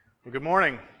Well, good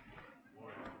morning.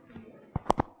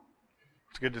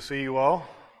 It's good to see you all.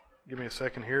 Give me a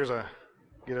second here as I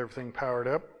get everything powered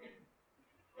up.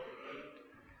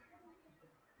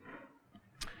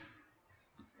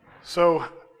 So,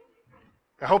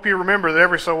 I hope you remember that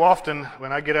every so often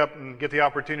when I get up and get the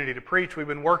opportunity to preach, we've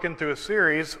been working through a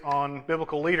series on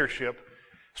biblical leadership,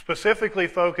 specifically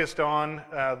focused on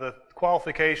the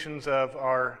qualifications of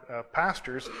our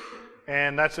pastors.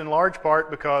 And that's in large part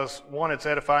because, one, it's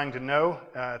edifying to know,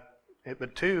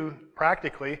 but two,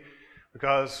 practically,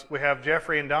 because we have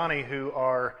Jeffrey and Donnie who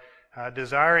are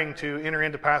desiring to enter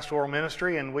into pastoral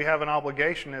ministry, and we have an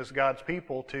obligation as God's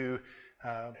people to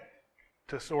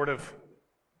sort of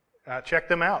check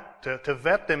them out, to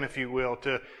vet them, if you will,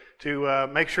 to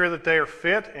make sure that they are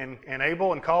fit and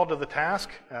able and called to the task,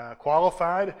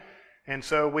 qualified. And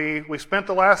so we spent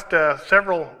the last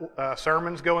several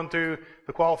sermons going through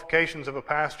the qualifications of a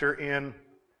pastor in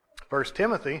 1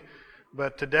 Timothy.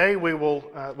 But today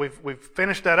we've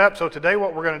finished that up. So today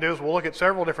what we're going to do is we'll look at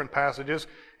several different passages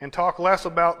and talk less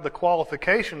about the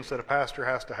qualifications that a pastor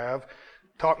has to have,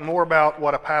 talk more about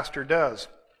what a pastor does.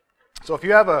 So if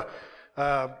you have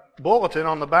a bulletin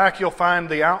on the back, you'll find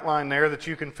the outline there that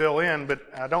you can fill in. But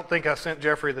I don't think I sent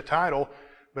Jeffrey the title.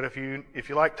 But if you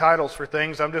like titles for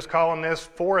things, I'm just calling this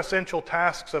 4 Essential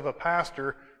Tasks of a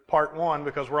Pastor, Part 1,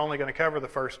 because we're only going to cover the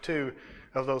first 2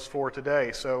 of those 4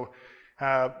 today. So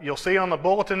you'll see on the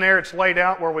bulletin there, it's laid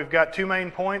out where we've got 2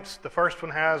 main points. The first one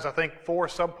has, I think, 4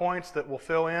 subpoints that we'll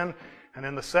fill in. And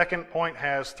then the second point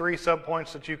has 3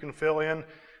 subpoints that you can fill in.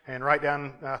 And write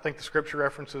down, I think the scripture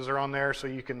references are on there, so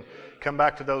you can come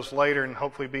back to those later and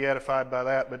hopefully be edified by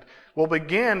that. But we'll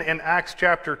begin in Acts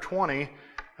chapter 20,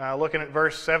 looking at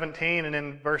verse 17 and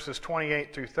then verses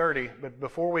 28 through 30. But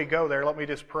before we go there, let me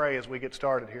just pray as we get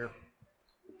started here.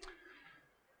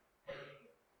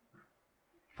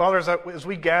 Father, as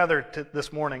we gather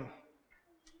this morning,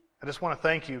 I just want to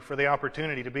thank you for the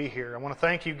opportunity to be here. I want to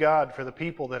thank you, God, for the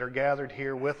people that are gathered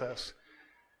here with us.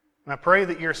 And I pray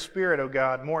that your Spirit, oh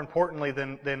God, more importantly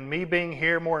than me being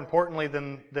here, more importantly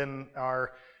than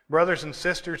our brothers and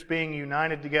sisters being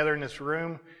united together in this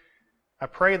room, I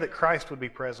pray that Christ would be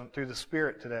present through the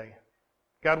Spirit today.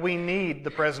 God, we need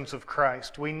the presence of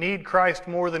Christ. We need Christ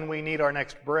more than we need our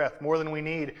next breath, more than we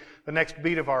need the next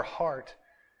beat of our heart.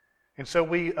 And so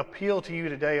we appeal to you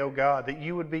today, oh God, that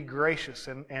you would be gracious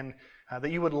and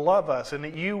that you would love us and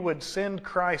that you would send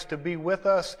Christ to be with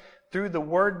us through the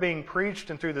Word being preached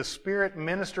and through the Spirit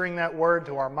ministering that Word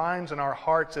to our minds and our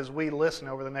hearts as we listen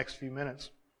over the next few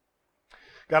minutes.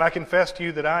 God, I confess to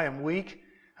you that I am weak.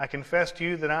 I confess to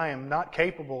you that I am not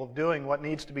capable of doing what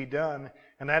needs to be done,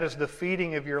 and that is the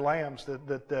feeding of your lambs,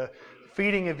 the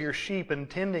feeding of your sheep and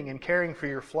tending and caring for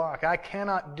your flock. I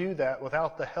cannot do that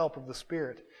without the help of the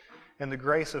Spirit and the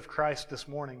grace of Christ this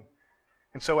morning.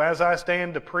 And so as I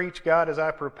stand to preach, God, as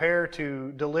I prepare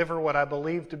to deliver what I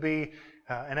believe to be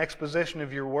an exposition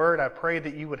of your word, I pray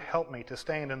that you would help me to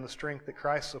stand in the strength that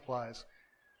Christ supplies,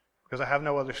 because I have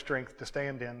no other strength to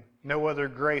stand in, no other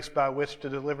grace by which to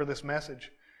deliver this message.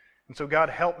 And so God,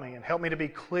 help me and help me to be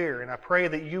clear. And I pray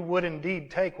that you would indeed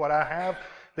take what I have,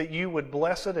 that you would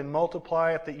bless it and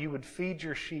multiply it, that you would feed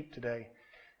your sheep today.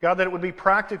 God, that it would be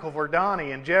practical for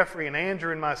Donnie and Jeffrey and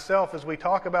Andrew and myself as we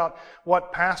talk about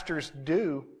what pastors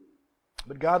do.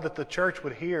 But God, that the church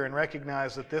would hear and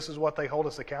recognize that this is what they hold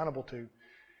us accountable to,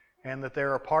 and that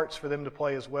there are parts for them to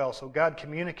play as well. So God,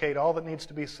 communicate all that needs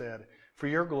to be said for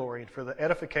your glory and for the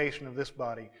edification of this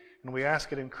body. And we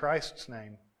ask it in Christ's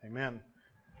name. Amen.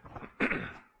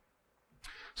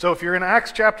 So if you're in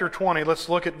Acts chapter 20, let's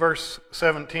look at verse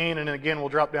 17, and then again we'll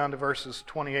drop down to verses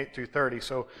 28 through 30.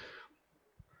 So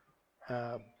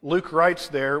Luke writes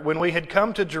there, "When we had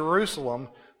come to Jerusalem,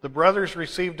 the brothers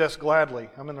received us gladly."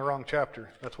 I'm in the wrong chapter.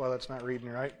 That's why that's not reading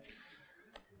right.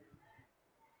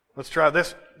 Let's try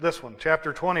this one.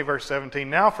 Chapter 20, verse 17.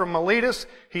 "Now from Miletus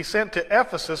he sent to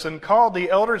Ephesus and called the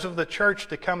elders of the church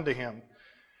to come to him."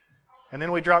 And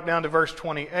then we drop down to verse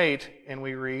 28 and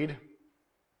we read,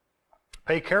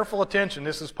 "Pay careful attention."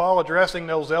 This is Paul addressing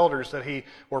those elders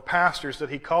or pastors that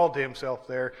he called to himself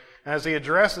there. And as he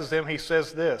addresses them, he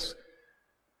says this,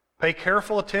 "Pay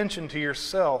careful attention to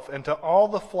yourself and to all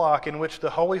the flock in which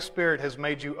the Holy Spirit has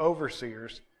made you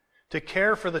overseers, to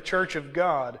care for the church of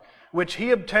God, which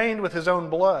he obtained with his own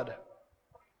blood.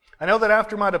 I know that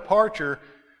after my departure,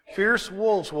 fierce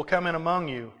wolves will come in among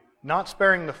you, not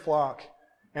sparing the flock.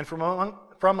 And from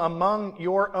among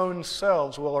your own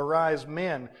selves will arise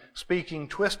men speaking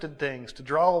twisted things to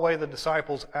draw away the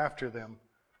disciples after them."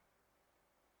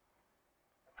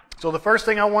 So the first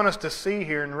thing I want us to see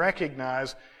here and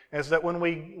recognize is that when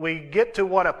we get to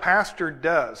what a pastor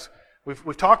does,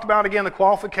 We've talked about, again, the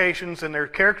qualifications and their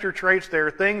character traits. There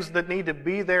are things that need to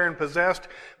be there and possessed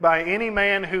by any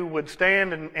man who would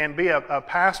stand and be a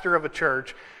pastor of a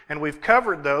church. And we've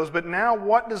covered those. But now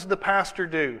what does the pastor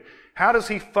do? How does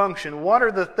he function? What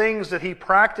are the things that he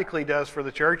practically does for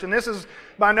the church? And this is,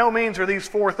 by no means are these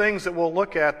 4 things that we'll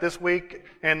look at this week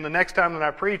and the next time that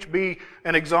I preach be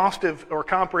an exhaustive or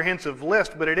comprehensive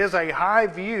list, but it is a high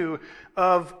view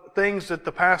of things that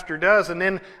the pastor does. And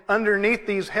then underneath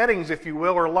these headings, if you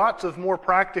will, are lots of more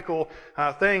practical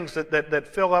things that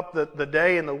fill up the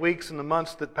day and the weeks and the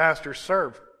months that pastors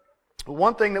serve.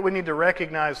 One thing that we need to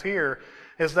recognize here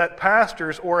is that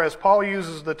pastors, or as Paul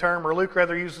uses the term, or Luke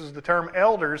rather uses the term,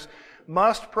 elders,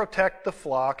 must protect the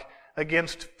flock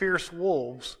against fierce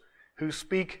wolves who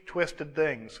speak twisted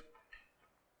things.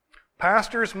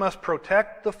 Pastors must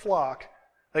protect the flock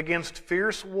against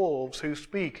fierce wolves who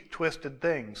speak twisted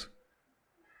things.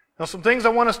 Now, some things I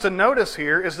want us to notice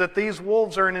here is that these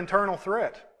wolves are an internal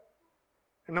threat.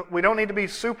 We don't need to be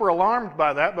super alarmed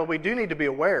by that, but we do need to be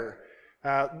aware.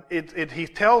 He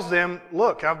tells them,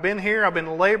 look, I've been here, I've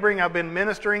been laboring, I've been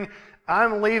ministering,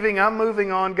 I'm leaving, I'm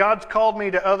moving on. God's called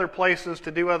me to other places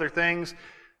to do other things.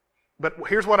 But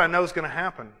here's what I know is going to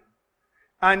happen.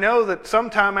 I know that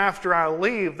sometime after I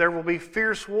leave, there will be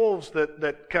fierce wolves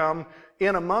that come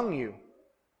in among you.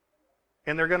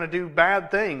 And they're going to do bad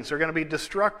things. They're going to be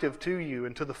destructive to you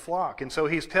and to the flock. And so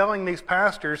he's telling these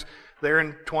pastors there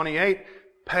in 28,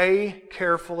 pay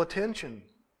careful attention.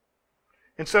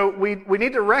 And so we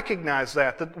need to recognize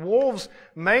that wolves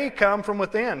may come from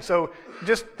within. So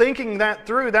just thinking that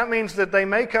through, that means that they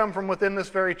may come from within this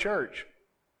very church.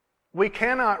 We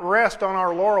cannot rest on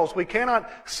our laurels. We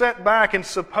cannot sit back and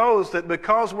suppose that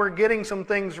because we're getting some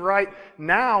things right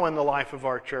now in the life of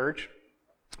our church,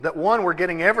 that one, we're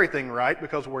getting everything right,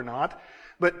 because we're not.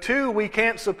 But two, we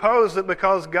can't suppose that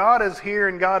because God is here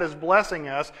and God is blessing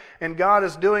us and God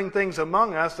is doing things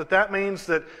among us, that means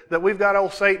that we've got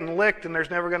old Satan licked and there's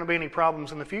never going to be any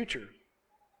problems in the future.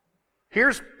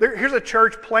 Here's a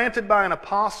church planted by an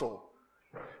apostle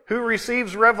who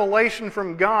receives revelation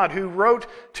from God, who wrote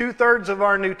 2/3 of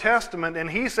our New Testament,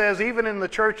 and he says, even in the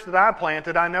church that I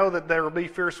planted, I know that there will be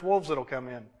fierce wolves that will come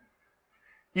in.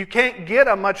 You can't get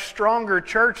a much stronger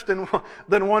church than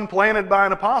one planted by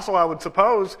an apostle, I would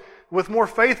suppose, with more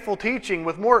faithful teaching,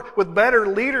 with better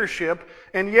leadership.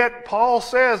 And yet Paul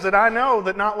says that I know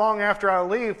that not long after I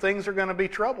leave, things are going to be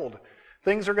troubled.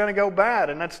 Things are going to go bad.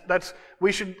 And that's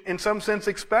we should in some sense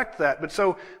expect that. But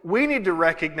so we need to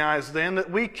recognize then that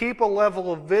we keep a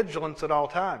level of vigilance at all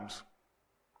times.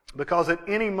 Because at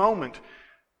any moment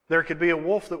there could be a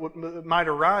wolf that might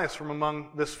arise from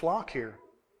among this flock here.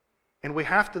 And we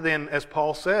have to then, as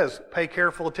Paul says, pay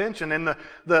careful attention. And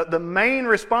the main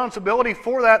responsibility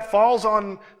for that falls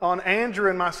on Andrew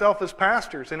and myself as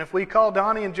pastors. And if we call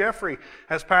Donnie and Jeffrey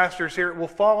as pastors here, it will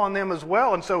fall on them as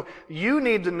well. And so you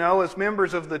need to know as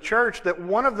members of the church that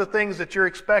one of the things that you're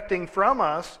expecting from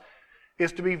us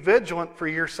is to be vigilant for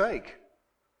your sake.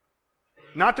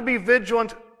 Not to be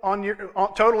vigilant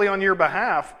totally on your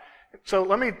behalf. So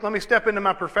let me step into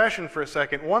my profession for a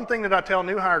second. One thing that I tell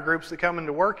new hire groups that come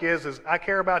into work is I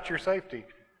care about your safety.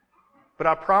 But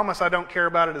I promise I don't care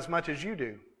about it as much as you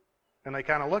do. And they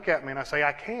kind of look at me and I say,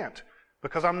 I can't,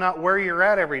 because I'm not where you're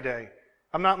at every day.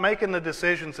 I'm not making the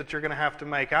decisions that you're going to have to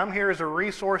make. I'm here as a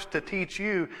resource to teach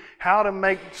you how to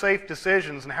make safe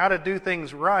decisions and how to do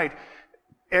things right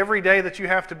every day that you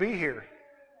have to be here.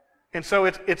 And so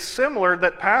it's similar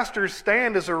that pastors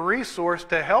stand as a resource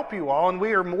to help you all, and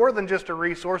we are more than just a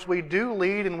resource. We do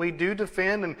lead and we do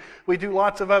defend and we do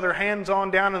lots of other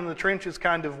hands-on down in the trenches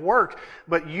kind of work.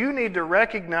 But you need to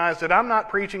recognize that I'm not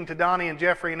preaching to Donnie and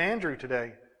Jeffrey and Andrew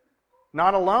today.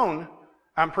 Not alone.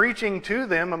 I'm preaching to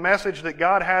them a message that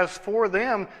God has for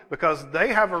them because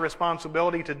they have a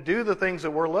responsibility to do the things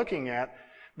that we're looking at,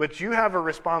 but you have a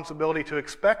responsibility to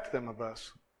expect them of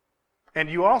us. And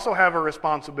you also have a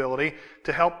responsibility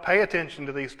to help pay attention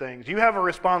to these things. You have a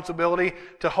responsibility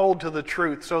to hold to the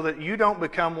truth so that you don't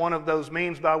become one of those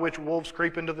means by which wolves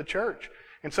creep into the church.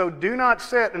 And so do not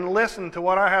sit and listen to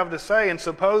what I have to say and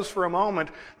suppose for a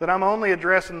moment that I'm only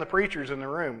addressing the preachers in the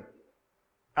room.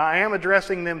 I am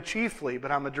addressing them chiefly,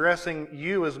 but I'm addressing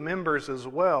you as members as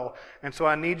well. And so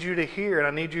I need you to hear and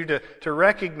I need you to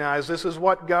recognize this is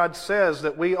what God says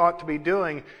that we ought to be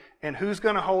doing, and who's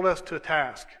going to hold us to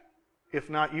task? If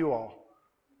not you all.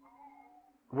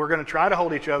 We're going to try to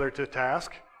hold each other to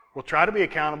task. We'll try to be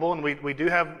accountable, and we do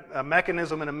have a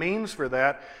mechanism and a means for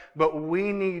that, but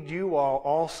we need you all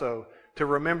also to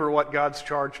remember what God's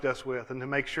charged us with and to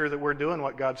make sure that we're doing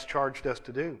what God's charged us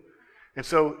to do. And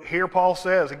so here Paul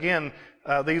says, again,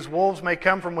 these wolves may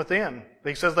come from within.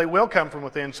 He says they will come from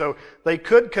within. So they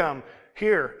could come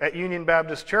here at Union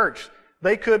Baptist Church.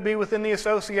 They could be within the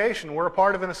association. We're a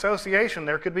part of an association.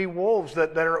 There could be wolves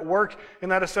that are at work in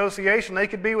that association. They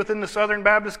could be within the Southern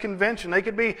Baptist Convention. They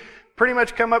could be pretty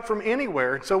much come up from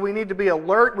anywhere. So we need to be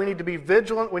alert. We need to be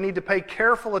vigilant. We need to pay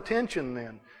careful attention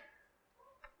then.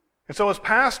 And so as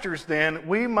pastors then,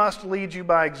 we must lead you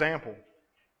by example.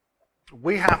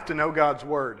 We have to know God's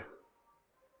Word.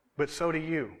 But so do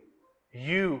you.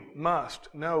 You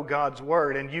must know God's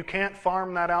Word. And you can't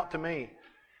farm that out to me.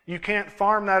 You can't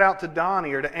farm that out to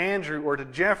Donnie or to Andrew or to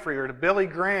Jeffrey or to Billy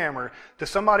Graham or to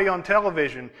somebody on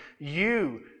television.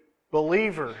 You,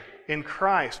 believer in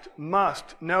Christ,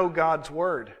 must know God's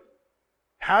Word.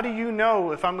 How do you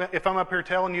know if I'm up here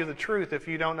telling you the truth if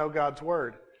you don't know God's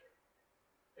Word?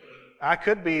 I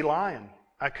could be lying.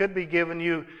 I could be giving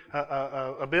you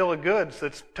a bill of goods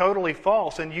that's totally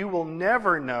false, and you will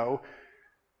never know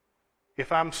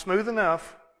if I'm smooth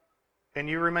enough and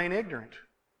you remain ignorant.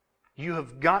 You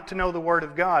have got to know the Word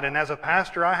of God. And as a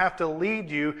pastor, I have to lead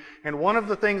you. And one of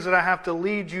the things that I have to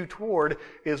lead you toward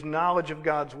is knowledge of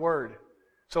God's Word.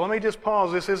 So let me just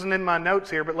pause. This isn't in my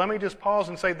notes here, but let me just pause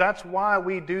and say that's why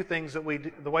we do things that we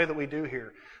do, the way that we do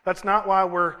here. That's why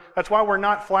we're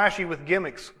not flashy with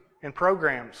gimmicks and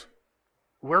programs.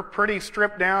 We're pretty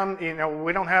stripped down.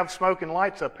 We don't have smoke and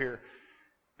lights up here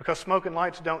because smoke and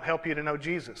lights don't help you to know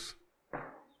Jesus.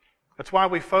 That's why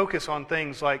we focus on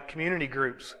things like community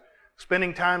groups,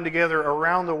 spending time together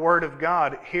around the Word of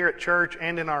God here at church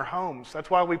and in our homes. That's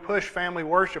why we push family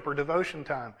worship or devotion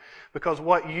time. Because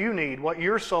what you need, what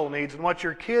your soul needs, and what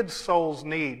your kids' souls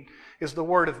need is the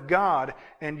Word of God,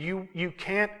 and you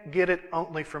can't get it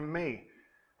only from me.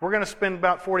 We're going to spend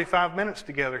about 45 minutes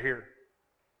together here.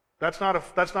 That's not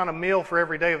a meal for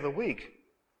every day of the week.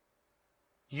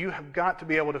 You have got to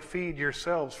be able to feed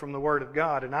yourselves from the Word of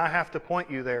God, and I have to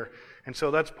point you there. And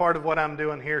so that's part of what I'm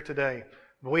doing here today.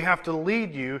 We have to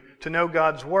lead you to know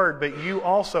God's Word, but you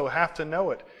also have to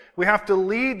know it. We have to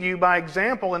lead you by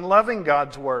example in loving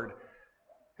God's Word.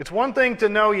 It's one thing to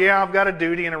know, I've got a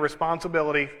duty and a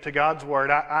responsibility to God's Word.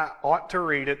 I ought to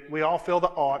read it. We all feel the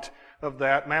ought of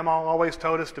that. Mama always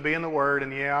told us to be in the Word,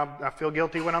 and I feel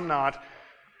guilty when I'm not.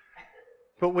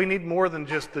 But we need more than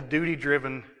just the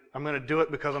duty-driven, I'm going to do it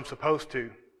because I'm supposed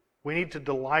to. We need to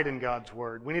delight in God's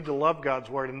Word. We need to love God's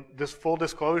Word. And this full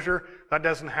disclosure, that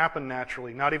doesn't happen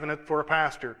naturally, not even for a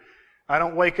pastor. I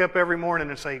don't wake up every morning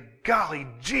and say, golly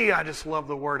gee, I just love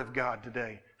the Word of God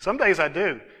today. Some days I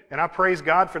do, and I praise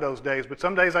God for those days. But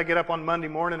some days I get up on Monday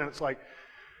morning and it's like,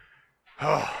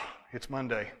 oh, it's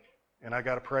Monday, and I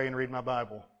got to pray and read my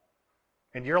Bible.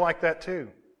 And you're like that too.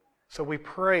 So we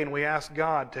pray and we ask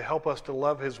God to help us to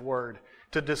love His Word,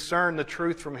 to discern the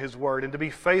truth from His Word, and to be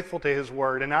faithful to His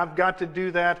Word. And I've got to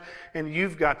do that, and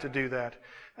you've got to do that.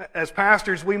 As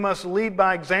pastors, we must lead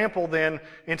by example then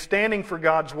in standing for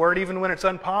God's Word, even when it's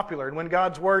unpopular and when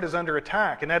God's Word is under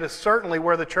attack. And that is certainly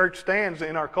where the church stands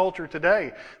in our culture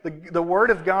today. The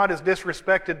Word of God is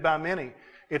disrespected by many.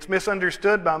 It's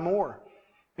misunderstood by more.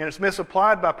 And it's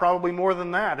misapplied by probably more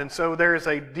than that. And so there is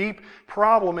a deep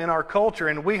problem in our culture,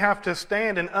 and we have to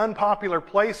stand in unpopular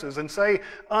places and say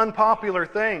unpopular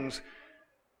things.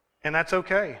 And that's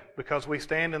okay, because we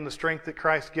stand in the strength that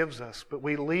Christ gives us. But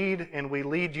we lead, and we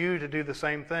lead you to do the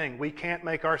same thing. We can't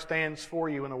make our stands for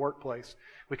you in the workplace.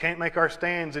 We can't make our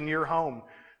stands in your home.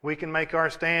 We can make our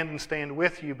stand and stand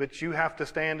with you, but you have to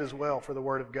stand as well for the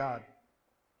Word of God.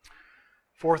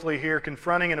 Fourthly here,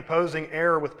 confronting and opposing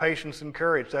error with patience and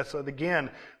courage. That's,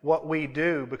 again, what we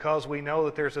do because we know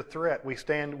that there's a threat. We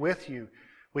stand with you.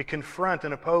 We confront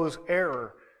and oppose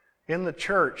error in the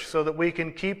church so that we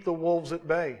can keep the wolves at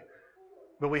bay.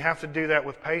 But we have to do that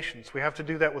with patience. We have to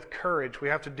do that with courage. We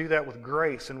have to do that with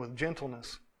grace and with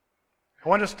gentleness. I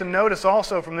want us to notice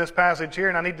also from this passage here,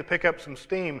 and I need to pick up some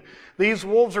steam, these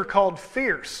wolves are called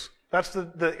fierce. That's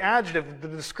the adjective, the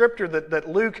descriptor that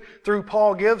Luke, through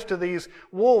Paul, gives to these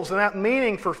wolves. And that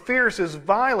meaning for fierce is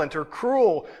violent or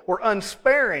cruel or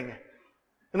unsparing.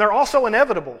 And they're also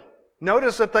inevitable.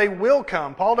 Notice that they will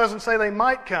come. Paul doesn't say they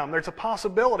might come. There's a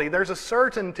possibility. There's a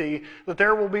certainty that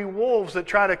there will be wolves that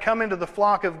try to come into the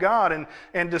flock of God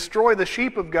and destroy the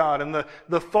sheep of God and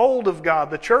the fold of God,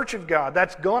 the church of God.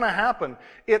 That's going to happen.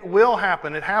 It will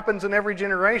happen. It happens in every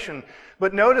generation.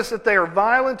 But notice that they are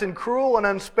violent and cruel and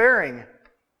unsparing.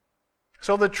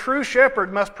 So the true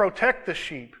shepherd must protect the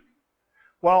sheep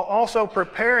while also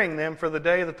preparing them for the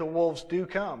day that the wolves do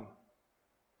come.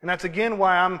 And that's again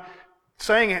why I'm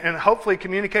saying and hopefully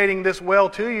communicating this well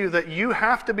to you, that you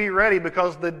have to be ready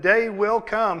because the day will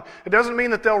come. It doesn't mean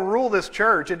that they'll rule this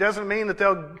church. It doesn't mean that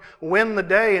they'll win the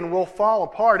day and we'll fall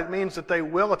apart. It means that they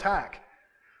will attack.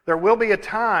 There will be a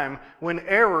time when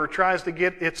error tries to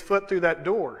get its foot through that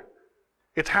door.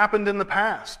 It's happened in the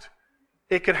past.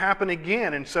 It could happen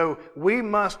again. And so we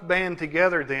must band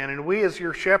together then, and we as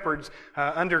your shepherds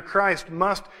under Christ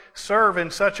must serve in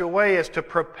such a way as to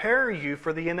prepare you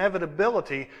for the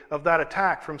inevitability of that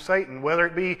attack from Satan, whether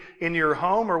it be in your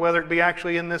home or whether it be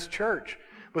actually in this church.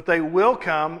 But they will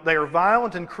come. They are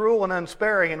violent and cruel and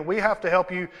unsparing, and we have to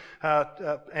help you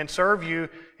and serve you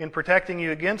in protecting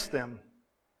you against them.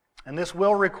 And this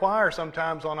will require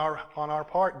sometimes on our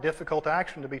part difficult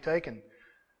action to be taken.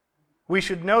 We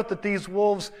should note that these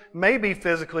wolves may be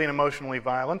physically and emotionally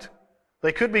violent.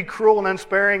 They could be cruel and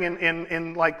unsparing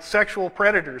in like sexual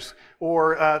predators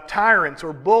or tyrants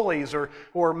or bullies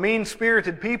or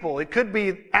mean-spirited people. It could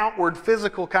be outward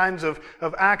physical kinds of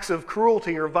acts of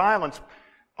cruelty or violence.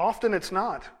 Often it's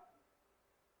not.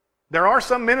 There are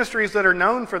some ministries that are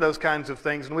known for those kinds of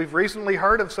things, and we've recently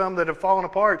heard of some that have fallen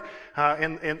apart,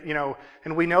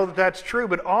 and we know that that's true,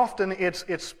 but often it's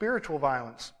spiritual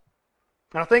violence.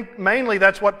 And I think mainly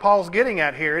that's what Paul's getting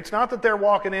at here. It's not that they're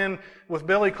walking in with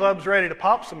billy clubs ready to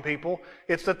pop some people.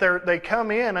 It's that they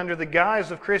come in under the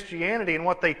guise of Christianity, and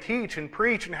what they teach and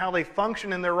preach and how they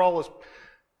function in their role as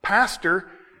pastor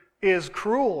is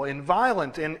cruel and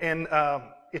violent and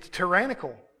it's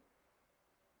tyrannical.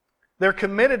 They're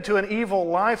committed to an evil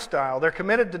lifestyle. They're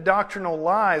committed to doctrinal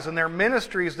lies, and their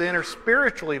ministries then are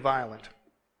spiritually violent.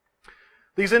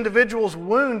 These individuals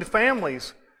wound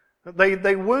families.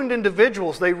 They wound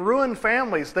individuals. They ruin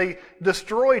families. They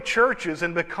destroy churches.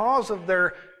 And because of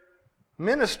their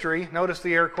ministry, notice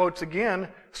the air quotes again,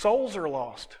 souls are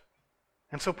lost.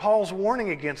 And so Paul's warning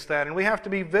against that. And we have to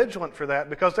be vigilant for that,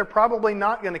 because they're probably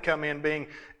not going to come in being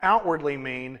outwardly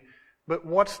mean. But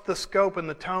what's the scope and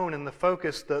the tone and the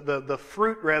focus, the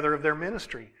fruit rather of their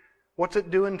ministry? What's it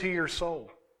doing to your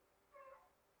soul?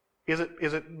 Is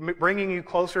it bringing you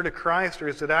closer to Christ, or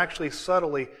is it actually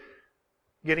subtly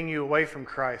getting you away from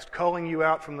Christ, calling you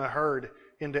out from the herd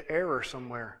into error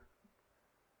somewhere?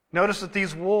 Notice that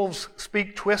these wolves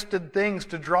speak twisted things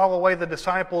to draw away the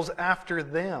disciples after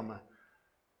them.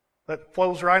 That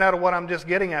flows right out of what I'm just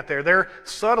getting at there.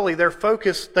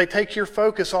 They take your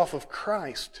focus off of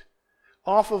Christ,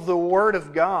 off of the Word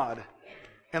of God,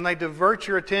 and they divert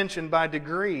your attention by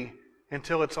degree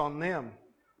until it's on them,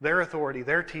 their authority,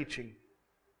 their teaching,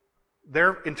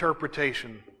 their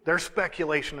interpretation, their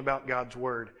speculation about God's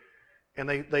Word. And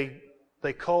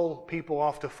they call people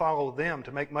off to follow them,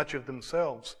 to make much of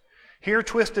themselves. Here,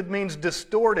 twisted means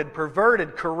distorted,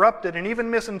 perverted, corrupted, and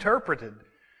even misinterpreted.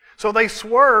 So they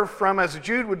swerve from, as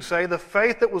Jude would say, the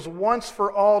faith that was once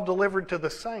for all delivered to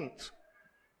the saints.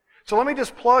 So let me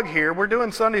just plug here. We're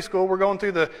doing Sunday school. We're going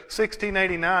through the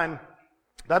 1689.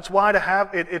 That's why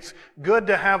it's good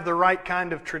to have the right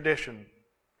kind of tradition.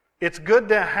 It's good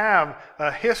to have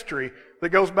a history that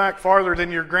goes back farther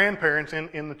than your grandparents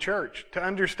in the church, to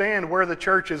understand where the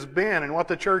church has been and what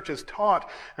the church has taught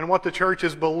and what the church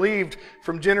has believed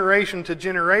from generation to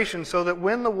generation, so that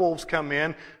when the wolves come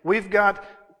in, we've got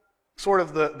sort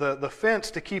of the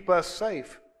fence to keep us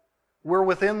safe. We're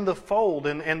within the fold,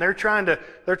 and they're trying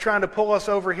to pull us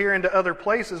over here into other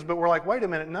places, but we're like, wait a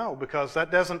minute, no, because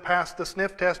that doesn't pass the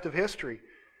sniff test of history.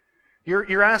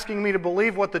 You're asking me to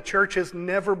believe what the church has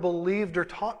never believed or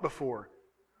taught before.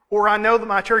 Or I know that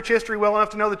my church history well enough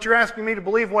to know that you're asking me to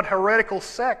believe what heretical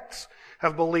sects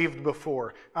have believed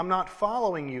before. I'm not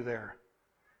following you there.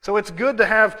 So it's good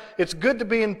to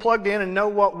be plugged in and know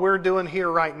what we're doing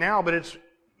here right now, but it's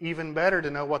even better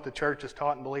to know what the church has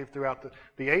taught and believed throughout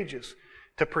the ages,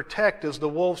 to protect as the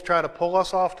wolves try to pull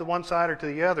us off to one side or to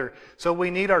the other. So we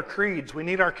need our creeds, we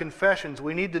need our confessions,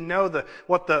 we need to know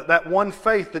that one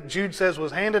faith that Jude says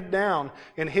was handed down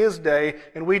in his day,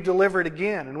 and we deliver it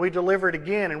again, and we deliver it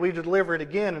again, and we deliver it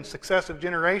again in successive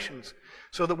generations,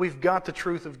 so that we've got the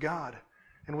truth of God,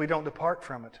 and we don't depart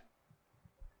from it.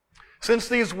 Since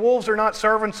these wolves are not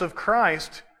servants of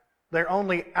Christ, they're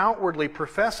only outwardly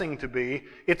professing to be,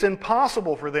 it's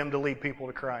impossible for them to lead people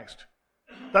to Christ.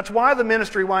 That's why the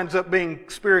ministry winds up being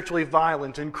spiritually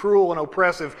violent and cruel and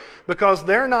oppressive, because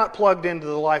they're not plugged into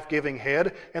the life-giving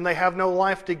head, and they have no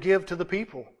life to give to the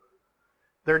people.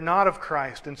 They're not of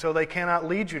Christ, and so they cannot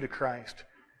lead you to Christ.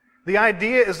 The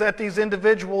idea is that these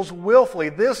individuals willfully,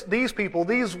 these people,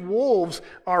 these wolves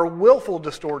are willful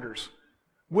distorters,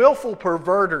 willful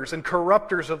perverters and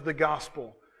corrupters of the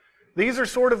gospel. These are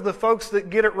sort of the folks that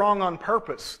get it wrong on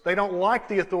purpose. They don't like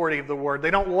the authority of the Word.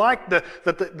 They don't like that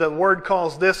the Word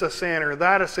calls this a sin or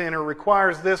that a sin or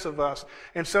requires this of us.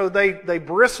 And so they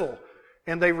bristle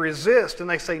and they resist and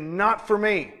they say, not for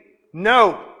me.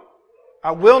 No,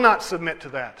 I will not submit to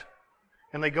that.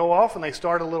 And they go off and they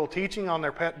start a little teaching on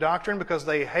their pet doctrine because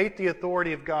they hate the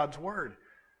authority of God's Word.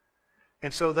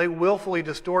 And so they willfully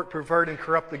distort, pervert, and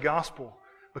corrupt the gospel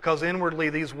because inwardly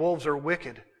these wolves are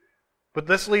wicked. But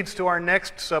this leads to our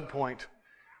next subpoint.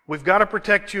 We've got to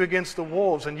protect you against the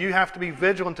wolves, and you have to be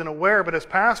vigilant and aware. But as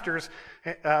pastors,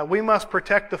 we must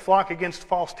protect the flock against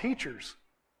false teachers.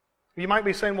 You might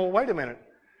be saying, well, wait a minute.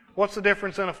 What's the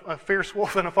difference in a fierce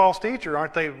wolf and a false teacher?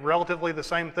 Aren't they relatively the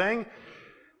same thing?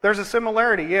 There's a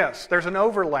similarity, yes. There's an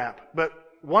overlap. But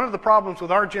one of the problems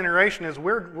with our generation is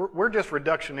we're just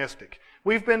reductionistic.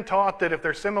 We've been taught that if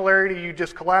there's similarity, you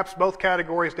just collapse both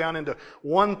categories down into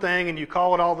one thing and you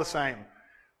call it all the same.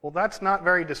 Well, that's not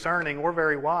very discerning or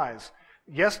very wise.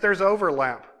 Yes, there's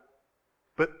overlap,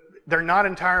 but they're not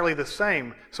entirely the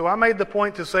same. So I made the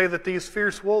point to say that these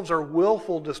fierce wolves are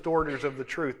willful distorters of the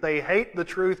truth. They hate the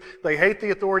truth. They hate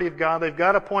the authority of God. They've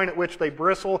got a point at which they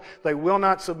bristle. They will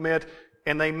not submit,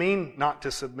 and they mean not to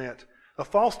submit. A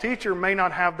false teacher may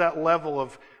not have that level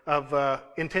of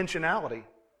intentionality.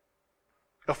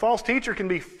 A false teacher can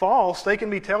be false. They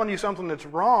can be telling you something that's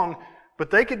wrong,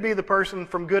 but they could be the person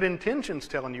from good intentions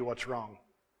telling you what's wrong.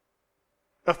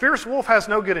 A fierce wolf has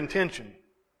no good intention.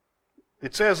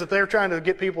 It says that they're trying to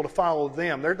get people to follow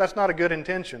them. That's not a good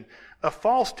intention. A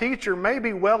false teacher may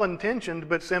be well-intentioned,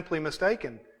 but simply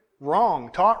mistaken.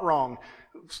 Wrong, taught wrong.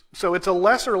 So it's a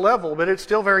lesser level, but it's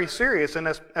still very serious. And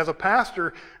as a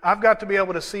pastor, I've got to be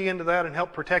able to see into that and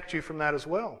help protect you from that as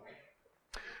well.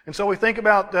 And so we think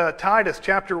about Titus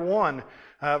chapter 1,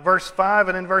 verse 5,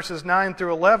 and then verses 9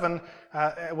 through 11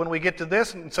 when we get to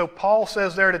this. And so Paul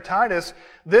says there to Titus,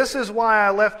 "This is why I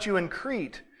left you in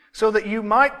Crete, so that you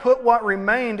might put what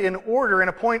remained in order and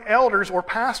appoint elders or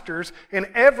pastors in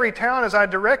every town as I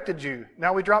directed you."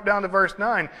 Now we drop down to verse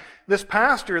 9. This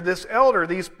pastor, this elder,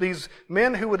 these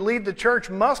men who would lead the church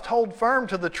must hold firm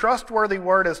to the trustworthy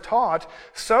word as taught,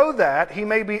 so that he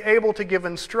may be able to give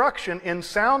instruction in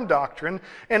sound doctrine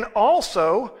and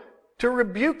also to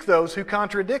rebuke those who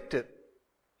contradict it.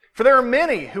 For there are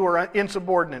many who are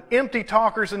insubordinate, empty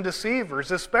talkers and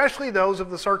deceivers, especially those of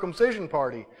the circumcision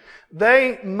party.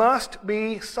 They must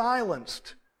be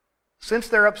silenced, since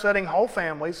they're upsetting whole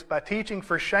families by teaching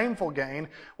for shameful gain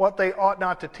what they ought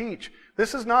not to teach.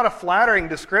 This is not a flattering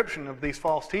description of these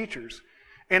false teachers.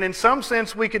 And in some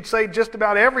sense, we could say just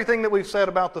about everything that we've said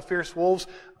about the fierce wolves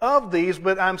of these,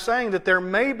 but I'm saying that there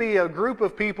may be a group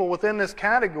of people within this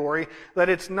category that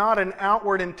it's not an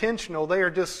outward intentional. They are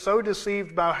just so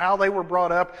deceived by how they were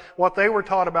brought up, what they were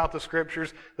taught about the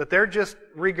Scriptures, that they're just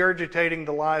regurgitating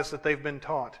the lies that they've been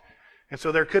taught. And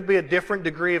so there could be a different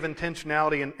degree of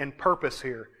intentionality and purpose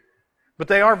here. But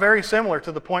they are very similar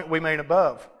to the point we made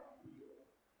above.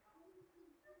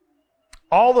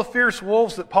 All the fierce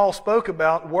wolves that Paul spoke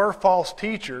about were false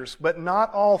teachers, but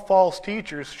not all false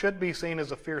teachers should be seen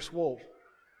as a fierce wolf.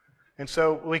 And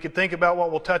so we could think about what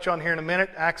we'll touch on here in a minute,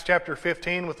 Acts chapter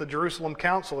 15 with the Jerusalem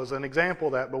Council as an example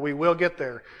of that, but we will get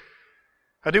there.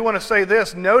 I do want to say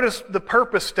this. Notice the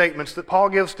purpose statements that Paul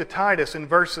gives to Titus in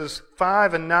verses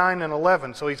 5 and 9 and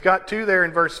 11. So he's got two there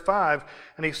in verse 5,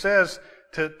 and he says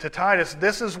to Titus,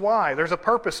 "This is why." There's a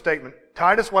purpose statement.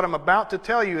 Titus, what I'm about to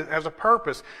tell you has a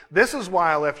purpose. This is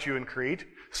why I left you in Crete,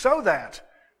 so that,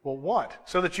 well, what?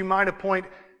 So that you might appoint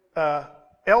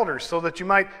elders, so that you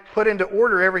might put into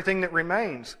order everything that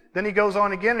remains. Then he goes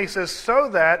on again and he says, so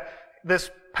that this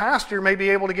pastor may be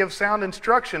able to give sound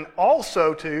instruction,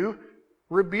 also to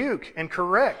rebuke and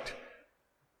correct.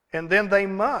 And then they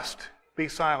must be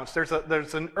silenced.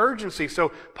 There's an urgency.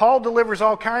 So Paul delivers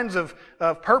all kinds of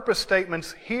purpose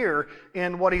statements here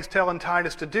in what he's telling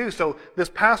Titus to do. So this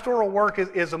pastoral work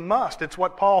is a must. It's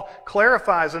what Paul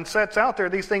clarifies and sets out there.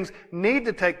 These things need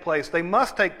to take place. They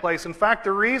must take place. In fact,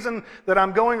 the reason that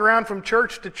I'm going around from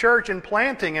church to church and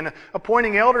planting and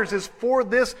appointing elders is for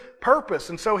this purpose.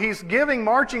 And so he's giving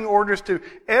marching orders to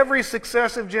every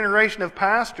successive generation of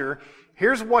pastor.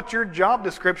 Here's what your job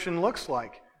description looks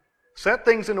like. Set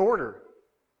things in order.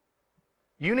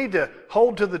 You need to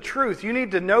hold to the truth. You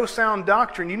need to know sound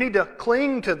doctrine. You need to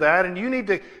cling to that, and you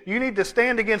need to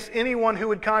stand against anyone who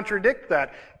would contradict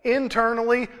that,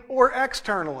 internally or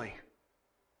externally.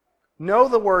 Know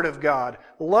the Word of God.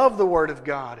 Love the Word of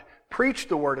God. Preach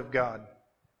the Word of God.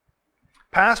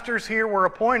 Pastors here were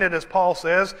appointed, as Paul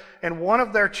says, and one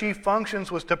of their chief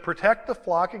functions was to protect the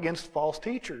flock against false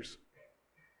teachers.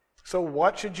 So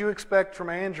what should you expect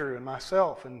from Andrew and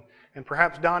myself and and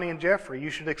perhaps Donnie and Jeffrey, you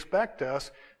should expect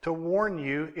us to warn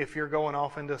you if you're going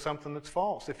off into something that's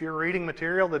false. If you're reading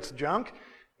material that's junk,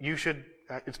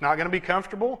 it's not going to be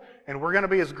comfortable, and we're going to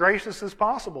be as gracious as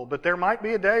possible. But there might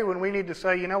be a day when we need to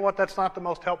say, you know what, that's not the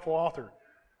most helpful author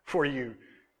for you.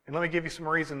 And let me give you some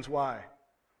reasons why.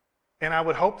 And I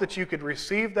would hope that you could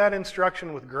receive that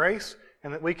instruction with grace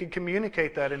and that we could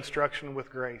communicate that instruction with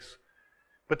grace.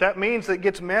 But that means that it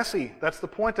gets messy. That's the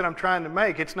point that I'm trying to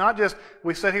make. It's not just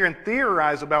we sit here and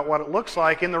theorize about what it looks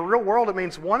like. In the real world, it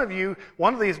means one of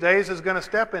these days is going to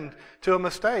step into a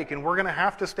mistake, and we're going to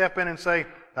have to step in and say,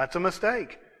 that's a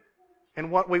mistake. And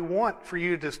what we want for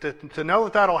you to know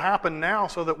that that'll happen now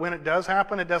so that when it does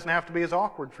happen, it doesn't have to be as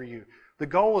awkward for you. The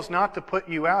goal is not to put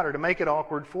you out or to make it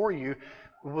awkward for you.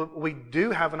 We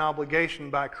do have an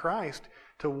obligation by Christ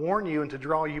to warn you and to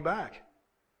draw you back.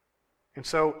 And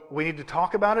so we need to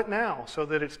talk about it now so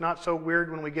that it's not so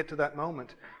weird when we get to that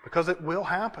moment, because it will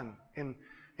happen. And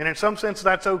in some sense,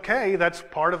 that's okay. That's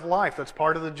part of life. That's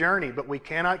part of the journey. But we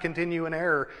cannot continue in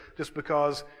error just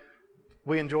because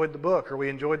we enjoyed the book or we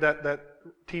enjoyed that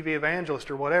TV evangelist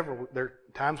or whatever. There are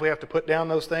times we have to put down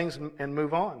those things and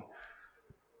move on.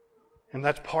 And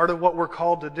that's part of what we're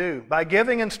called to do. By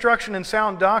giving instruction in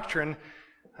sound doctrine,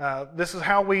 this is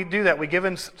how we do that. We give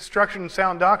instruction in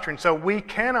sound doctrine. So we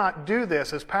cannot do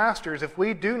this as pastors if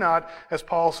we do not, as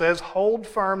Paul says, hold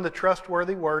firm the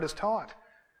trustworthy word as taught.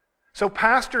 So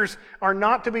pastors are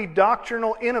not to be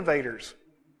doctrinal innovators.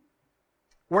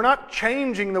 We're not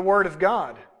changing the Word of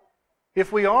God.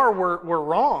 If we are, we're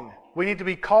wrong. We need to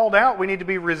be called out. We need to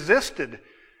be resisted.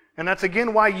 And that's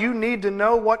again why you need to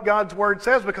know what God's Word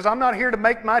says, because I'm not here to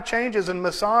make my changes and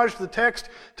massage the text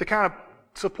to kind of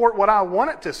support what I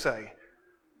want it to say.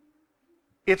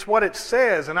 It's what it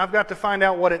says, and I've got to find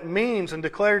out what it means and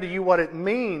declare to you what it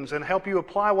means and help you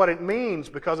apply what it means,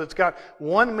 because it's got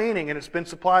one meaning and it's been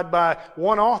supplied by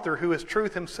one author who is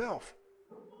truth himself.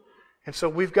 And so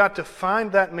we've got to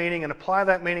find that meaning and apply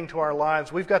that meaning to our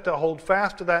lives. We've got to hold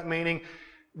fast to that meaning.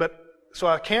 So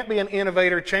I can't be an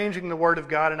innovator changing the Word of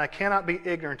God, and I cannot be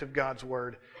ignorant of God's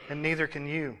Word, and neither can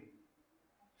you.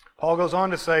 Paul goes on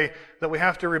to say that we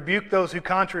have to rebuke those who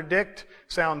contradict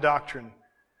sound doctrine.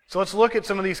 So let's look at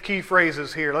some of these key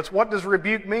phrases here. What does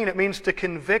rebuke mean? It means to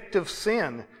convict of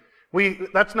sin.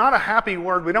 That's not a happy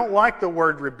word. We don't like the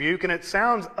word rebuke, and it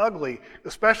sounds ugly,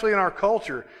 especially in our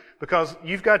culture, because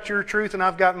you've got your truth and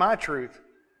I've got my truth.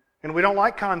 And we don't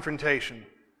like confrontation.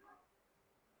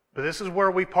 But this is where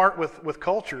we part with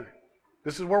culture.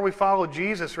 This is where we follow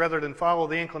Jesus rather than follow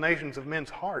the inclinations of men's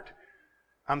heart.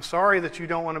 I'm sorry that you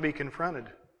don't want to be confronted.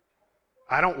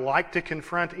 I don't like to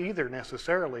confront either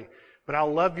necessarily, but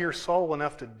I'll love your soul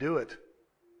enough to do it.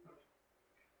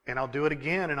 And I'll do it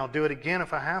again, and I'll do it again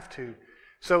if I have to.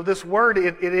 So this word,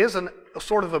 it is a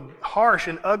sort of a harsh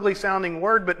and ugly sounding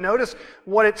word, but notice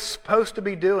what it's supposed to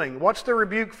be doing. What's the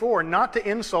rebuke for? Not to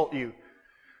insult you.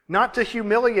 Not to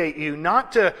humiliate you,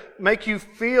 not to make you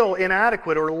feel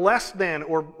inadequate or less than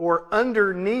or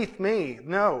underneath me.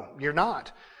 No, you're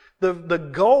not. The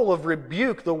goal of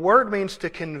rebuke, the word means to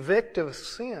convict of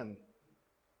sin.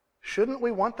 Shouldn't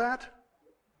we want that?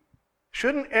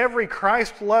 Shouldn't every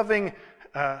Christ-loving,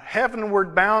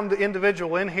 heavenward-bound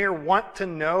individual in here want to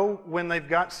know when they've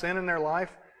got sin in their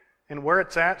life and where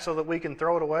it's at so that we can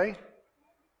throw it away?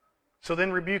 So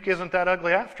then rebuke isn't that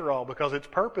ugly after all, because its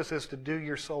purpose is to do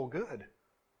your soul good.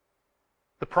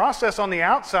 The process on the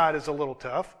outside is a little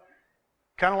tough.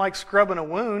 Kind of like scrubbing a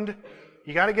wound.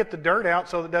 You got to get the dirt out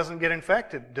so that it doesn't get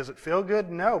infected. Does it feel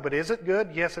good? No. But is it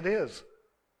good? Yes, it is.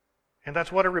 And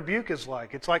that's what a rebuke is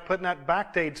like. It's like putting that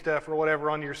Bactaid stuff or whatever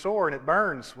on your sore and it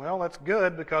burns. Well, that's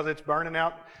good because it's burning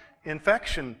out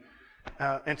infection.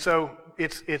 And so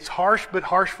it's harsh, but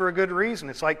harsh for a good reason.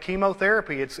 It's like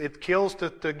chemotherapy. It kills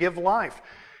to give life.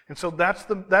 And so that's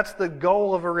the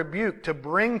goal of a rebuke. To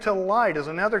bring to light is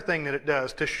another thing that it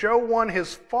does. To show one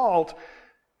his fault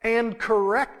and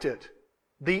correct it.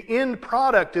 The end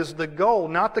product is the goal,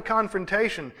 not the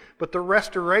confrontation, but the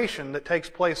restoration that takes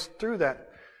place through that.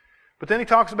 But then he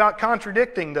talks about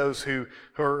contradicting those who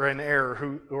are in error,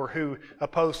 who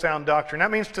oppose sound doctrine.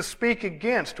 That means to speak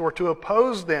against or to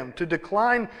oppose them, to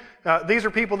decline. These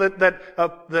are people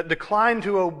that decline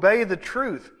to obey the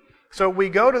truth. So we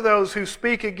go to those who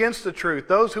speak against the truth,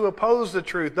 those who oppose the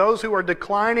truth, those who are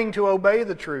declining to obey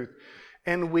the truth,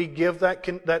 and we give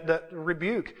that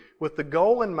rebuke with the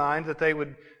goal in mind that they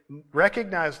would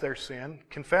recognize their sin,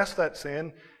 confess that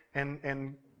sin,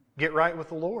 and get right with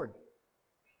the Lord.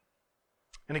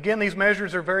 And again, these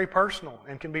measures are very personal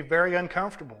and can be very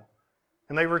uncomfortable.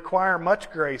 And they require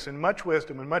much grace and much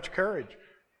wisdom and much courage.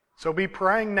 So be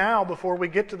praying now before we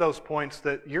get to those points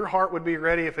that your heart would be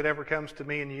ready if it ever comes to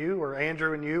me and you or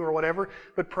Andrew and you or whatever.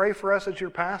 But pray for us as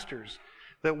your pastors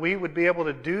that we would be able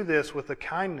to do this with a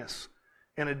kindness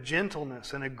and a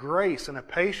gentleness and a grace and a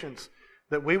patience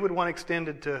that we would want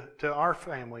extended to our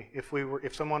family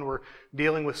if someone were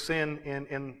dealing with sin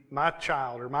in my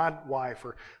child or my wife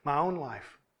or my own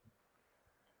life.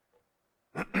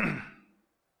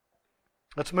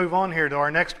 Let's move on here to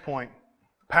our next point.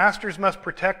 Pastors must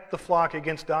protect the flock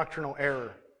against doctrinal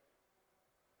error.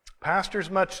 Pastors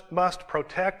must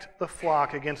protect the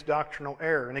flock against doctrinal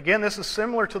error. And again, this is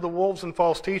similar to the wolves and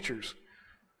false teachers.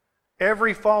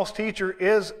 Every false teacher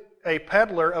is a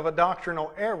peddler of a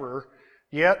doctrinal error,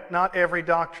 yet not every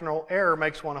doctrinal error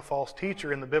makes one a false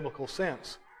teacher in the biblical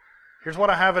sense. Here's what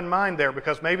I have in mind there,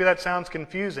 because maybe that sounds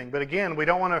confusing. But again, we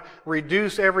don't want to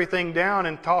reduce everything down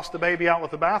and toss the baby out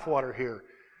with the bathwater here.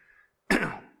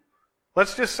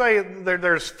 Let's just say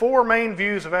there's four main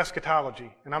views of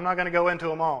eschatology, and I'm not going to go into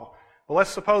them all. But let's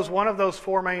suppose one of those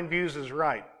four main views is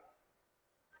right.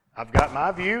 I've got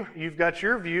my view, you've got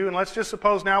your view, and let's just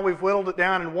suppose now we've whittled it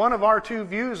down and one of our two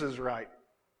views is right.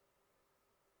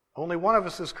 Only one of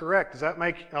us is correct. Does that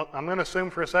make, I'm going to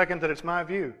assume for a second that it's my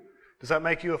view. Does that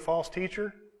make you a false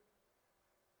teacher?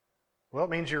 Well, it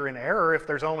means you're in error if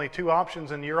there's only two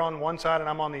options and you're on one side and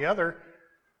I'm on the other.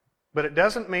 But it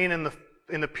doesn't mean in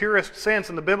the purest sense,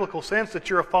 in the biblical sense, that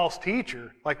you're a false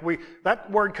teacher.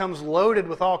 That word comes loaded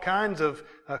with all kinds of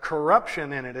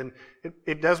corruption in it. And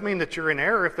it does mean that you're in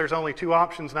error if there's only two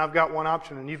options and I've got one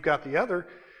option and you've got the other.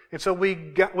 And so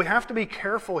we have to be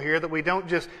careful here that we don't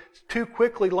just too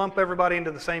quickly lump everybody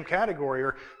into the same category.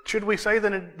 Or should we say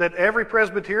that every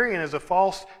Presbyterian is a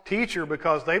false teacher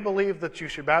because they believe that you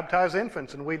should baptize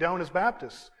infants and we don't as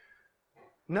Baptists?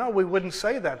 No, we wouldn't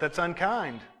say that. That's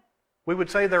unkind. We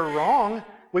would say they're wrong.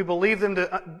 We believe them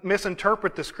to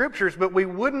misinterpret the Scriptures, but we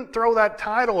wouldn't throw that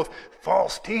title of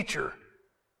false teacher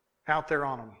out there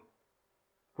on them.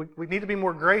 We need to be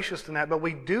more gracious than that, but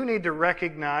we do need to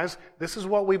recognize this is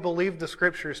what we believe the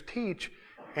Scriptures teach,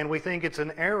 and we think it's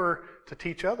an error to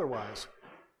teach otherwise.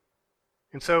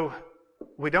 And so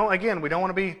we don't want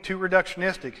to be too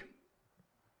reductionistic.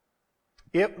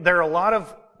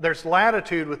 There's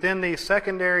latitude within these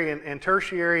secondary and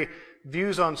tertiary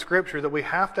views on Scripture that we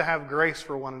have to have grace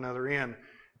for one another in.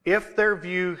 If their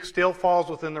view still falls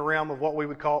within the realm of what we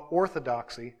would call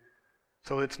orthodoxy,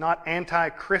 so it's not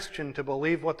anti-Christian to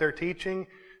believe what they're teaching,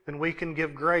 then we can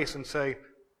give grace and say,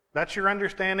 that's your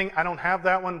understanding, I don't have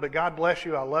that one, but God bless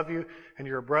you, I love you, and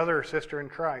you're a brother or sister in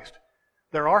Christ.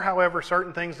 There are, however,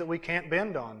 certain things that we can't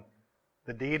bend on.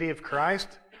 The deity of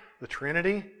Christ, the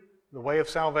Trinity, the way of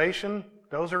salvation,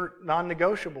 those are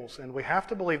non-negotiables, and we have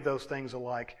to believe those things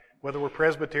alike. Whether we're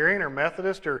Presbyterian or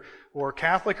Methodist or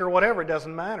Catholic or whatever, it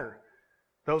doesn't matter.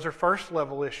 Those are first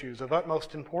level issues of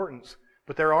utmost importance.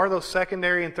 But there are those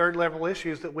secondary and third level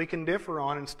issues that we can differ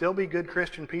on and still be good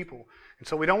Christian people. And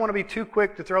so we don't want to be too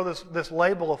quick to throw this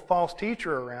label of false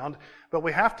teacher around, but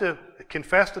we have to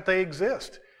confess that they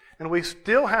exist. And we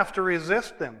still have to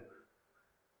resist them.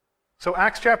 So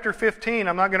Acts chapter 15,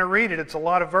 I'm not going to read it, it's a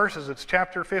lot of verses. It's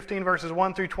chapter 15 verses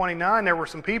 1 through 29. There were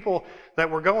some people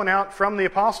that were going out from the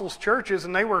apostles' churches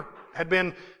and they had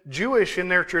been Jewish in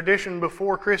their tradition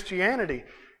before Christianity.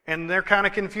 And they're kind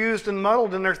of confused and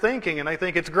muddled in their thinking. And they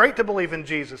think it's great to believe in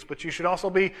Jesus, but you should also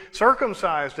be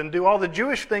circumcised and do all the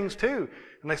Jewish things too.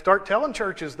 And they start telling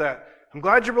churches that. I'm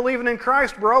glad you're believing in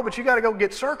Christ, bro, but you got to go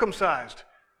get circumcised.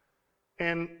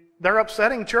 And they're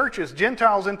upsetting churches,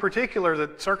 Gentiles in particular,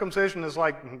 that circumcision is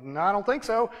like, no, I don't think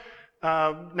so.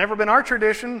 Never been our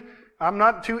tradition. I'm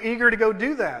not too eager to go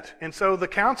do that. And so the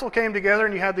council came together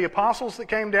and you had the apostles that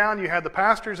came down, you had the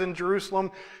pastors in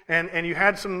Jerusalem, and you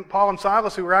had some Paul and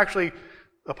Silas who were actually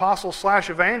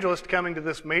apostles/evangelists coming to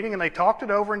this meeting, and they talked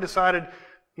it over and decided,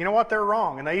 you know what, they're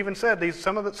wrong. And they even said,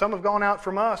 some have gone out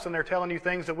from us and they're telling you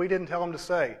things that we didn't tell them to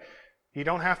say. You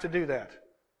don't have to do that.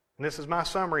 And this is my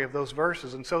summary of those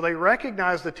verses. And so they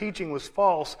recognized the teaching was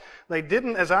false. They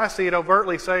didn't, as I see it,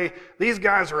 overtly say, these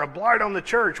guys are a blight on the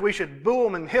church. We should boo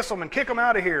them and hiss them and kick them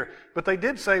out of here. But they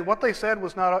did say what they said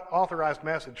was not an authorized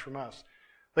message from us.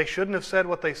 They shouldn't have said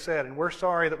what they said. And we're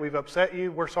sorry that we've upset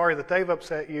you. We're sorry that they've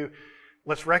upset you.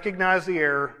 Let's recognize the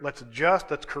error. Let's adjust.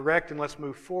 Let's correct. And let's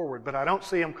move forward. But I don't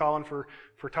see them calling for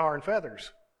tar and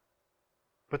feathers.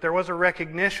 But there was a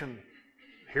recognition.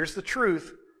 Here's the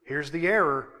truth. Here's the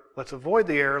error. Let's avoid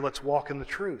the error. Let's walk in the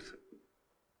truth.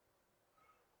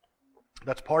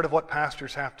 That's part of what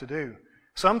pastors have to do.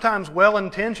 Sometimes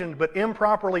well-intentioned but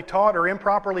improperly taught or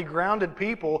improperly grounded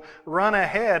people run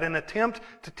ahead and attempt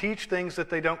to teach things that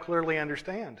they don't clearly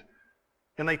understand.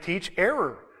 And they teach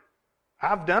error.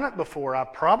 I've done it before. I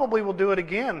probably will do it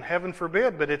again, heaven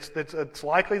forbid, but it's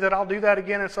likely that I'll do that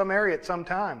again in some area at some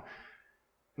time.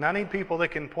 And I need people that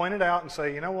can point it out and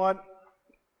say, you know what?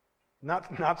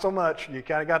 Not so much. You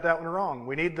kind of got that one wrong.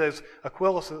 We need those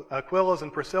Aquilas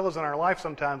and Priscillas in our life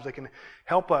sometimes that can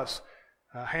help us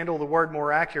handle the word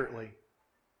more accurately.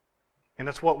 And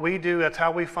that's what we do. That's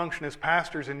how we function as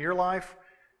pastors in your life.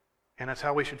 And that's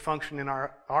how we should function in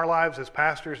our lives as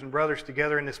pastors and brothers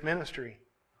together in this ministry.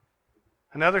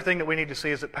 Another thing that we need to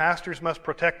see is that pastors must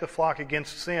protect the flock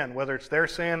against sin, whether it's their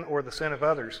sin or the sin of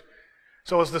others.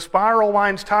 So as the spiral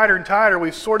winds tighter and tighter,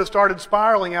 we've sort of started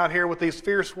spiraling out here with these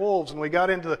fierce wolves, and we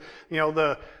got into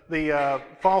the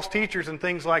false teachers and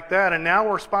things like that, and now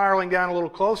we're spiraling down a little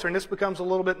closer, and this becomes a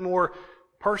little bit more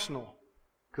personal.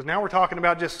 Because now we're talking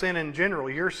about just sin in general,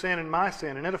 your sin and my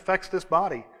sin, and it affects this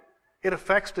body. It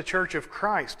affects the church of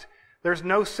Christ. There's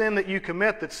no sin that you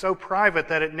commit that's so private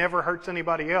that it never hurts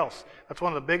anybody else. That's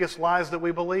one of the biggest lies that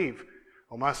we believe.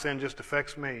 Oh, my sin just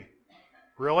affects me.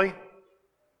 Really?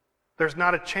 There's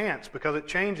not a chance, because it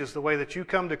changes the way that you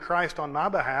come to Christ on my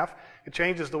behalf. It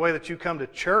changes the way that you come to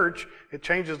church. It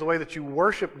changes the way that you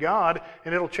worship God,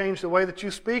 and it'll change the way that you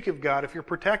speak of God if you're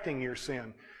protecting your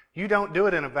sin. You don't do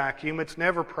it in a vacuum. It's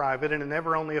never private, and it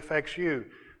never only affects you.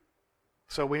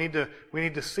 So we need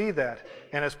to see that.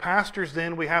 And as pastors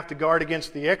then, we have to guard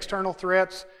against the external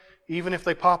threats, even if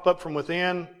they pop up from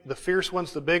within, the fierce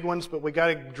ones, the big ones, but we got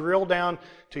to drill down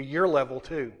to your level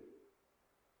too.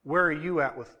 Where are you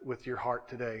at with your heart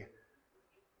today?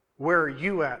 Where are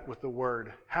you at with the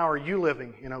Word? How are you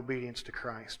living in obedience to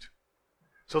Christ?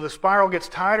 So the spiral gets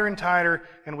tighter and tighter,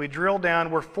 and we drill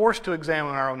down. We're forced to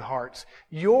examine our own hearts.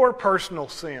 Your personal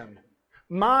sin,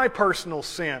 my personal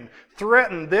sin,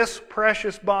 threaten this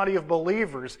precious body of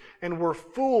believers, and we're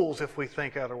fools if we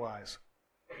think otherwise.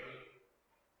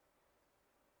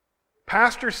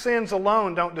 Pastor sins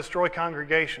alone don't destroy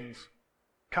congregations.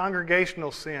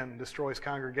 Congregational sin destroys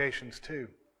congregations too.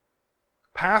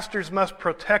 Pastors must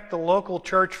protect the local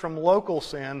church from local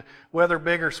sin, whether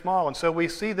big or small. And so we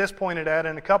see this pointed at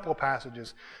in a couple of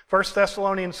passages. 1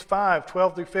 Thessalonians 5,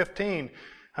 12 through 15.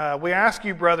 We ask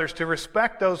you, brothers, to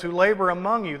respect those who labor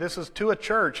among you. This is to a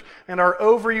church, and are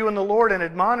over you in the Lord and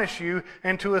admonish you,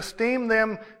 and to esteem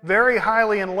them very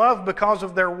highly in love because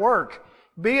of their work.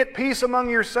 Be at peace among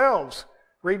yourselves.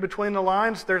 Read between the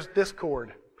lines, there's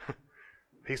discord.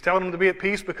 He's telling them to be at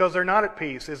peace because they're not at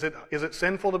peace. Is it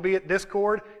sinful to be at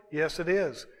discord? Yes, it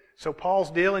is. So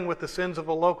Paul's dealing with the sins of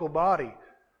a local body.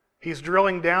 He's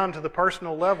drilling down to the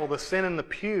personal level, the sin in the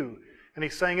pew. And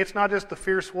he's saying it's not just the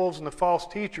fierce wolves and the false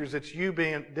teachers, it's you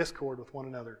being at discord with one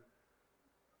another.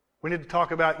 We need to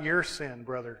talk about your sin,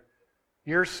 brother.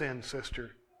 Your sin,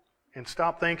 sister. And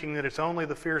stop thinking that it's only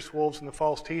the fierce wolves and the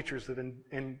false teachers that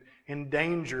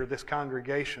endanger this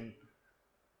congregation.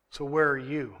 So where are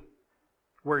you?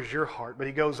 Where's your heart? But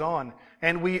he goes on,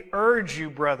 and we urge you,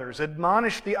 brothers,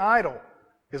 admonish the idle.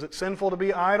 Is it sinful to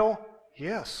be idle?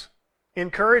 Yes.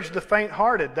 Encourage the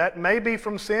faint-hearted. That may be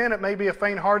from sin. It may be a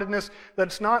faint-heartedness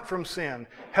that's not from sin.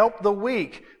 Help the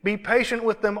weak. Be patient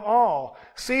with them all.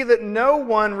 See that no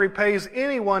one repays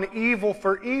anyone evil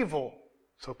for evil.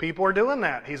 So people are doing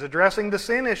that. He's addressing the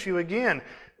sin issue again.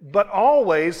 But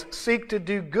always seek to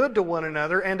do good to one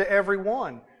another and to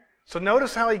everyone. So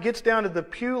notice how he gets down to the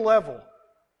pew level.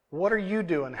 What are you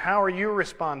doing? How are you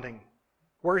responding?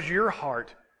 Where's your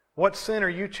heart? What sin are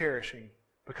you cherishing?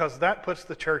 Because that puts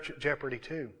the church at jeopardy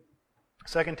too.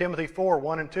 2 Timothy 4,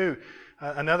 1 and 2,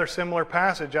 another similar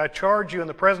passage. I charge you in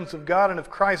the presence of God and of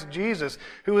Christ Jesus,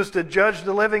 who is to judge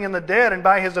the living and the dead, and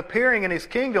by His appearing in His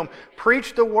kingdom,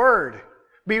 preach the word.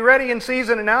 Be ready in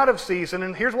season and out of season.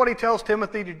 And here's what he tells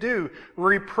Timothy to do.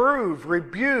 Reprove,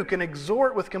 rebuke, and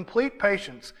exhort with complete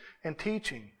patience and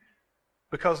teaching.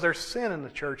 Because there's sin in the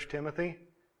church, Timothy.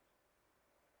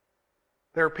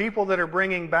 There are people that are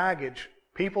bringing baggage,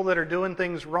 people that are doing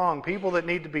things wrong, people that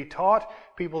need to be taught,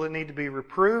 people that need to be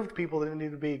reproved, people that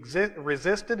need to be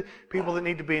resisted, people that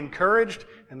need to be encouraged,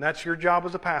 and that's your job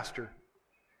as a pastor.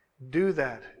 Do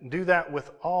that. Do that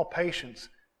with all patience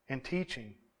and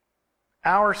teaching.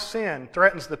 Our sin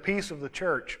threatens the peace of the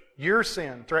church. Your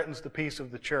sin threatens the peace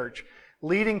of the church,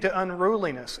 leading to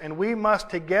unruliness. And we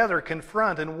must together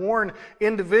confront and warn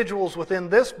individuals within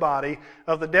this body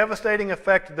of the devastating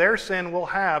effect their sin will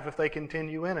have if they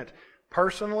continue in it,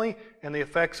 personally, and the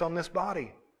effects on this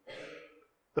body.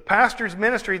 The pastor's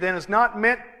ministry then is not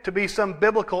meant to be some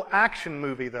biblical action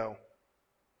movie, though.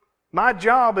 My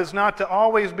job is not to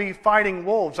always be fighting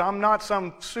wolves. I'm not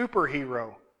some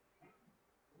superhero.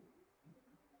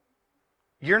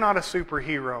 You're not a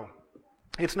superhero.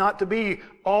 It's not to be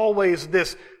always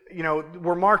this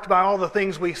we're marked by all the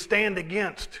things we stand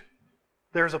against.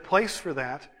 There's a place for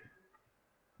that.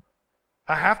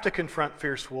 I have to confront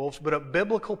fierce wolves, but a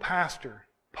biblical pastor,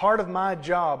 part of my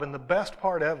job, and the best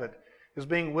part of it, is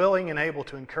being willing and able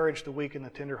to encourage the weak and the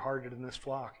tenderhearted in this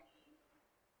flock.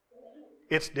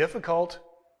 It's difficult,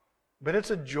 but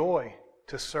it's a joy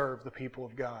to serve the people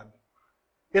of God.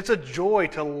 It's a joy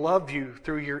to love you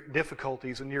through your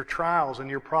difficulties and your trials and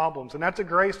your problems. And that's a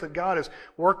grace that God has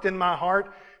worked in my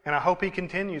heart, and I hope He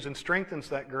continues and strengthens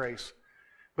that grace.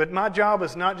 But my job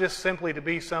is not just simply to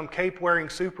be some cape-wearing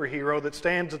superhero that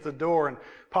stands at the door and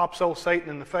pops old Satan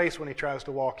in the face when he tries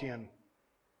to walk in.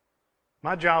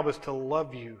 My job is to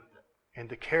love you and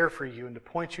to care for you and to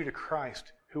point you to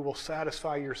Christ, who will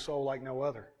satisfy your soul like no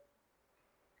other.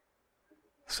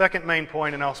 Second main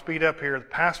point, and I'll speed up here,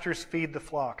 pastors feed the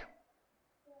flock.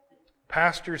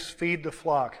 Pastors feed the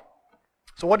flock.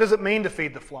 So what does it mean to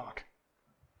feed the flock?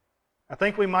 I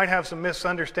think we might have some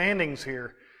misunderstandings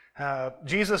here.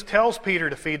 Jesus tells Peter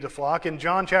to feed the flock. In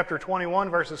John chapter 21,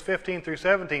 verses 15 through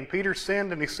 17, Peter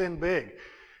sinned, and he sinned big.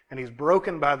 And he's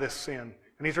broken by this sin.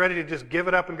 And he's ready to just give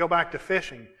it up and go back to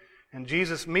fishing. And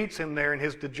Jesus meets him there in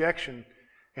his dejection.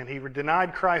 And he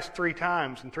denied Christ 3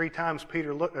 times. And 3 times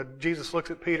Jesus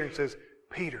looks at Peter and says,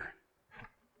 "Peter,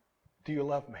 do you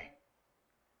love me?"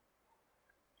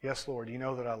 "Yes, Lord, you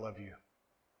know that I love you."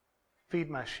 "Feed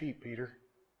my sheep, Peter."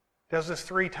 Does this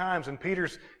 3 times, and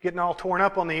Peter's getting all torn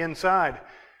up on the inside.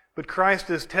 But Christ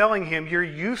is telling him, "You're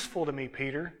useful to me,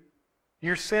 Peter.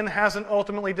 Your sin hasn't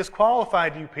ultimately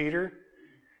disqualified you, Peter.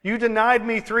 You denied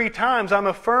me 3 times. I'm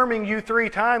affirming you 3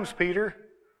 times, Peter.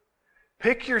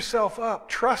 Pick yourself up,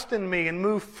 trust in me, and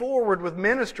move forward with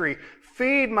ministry.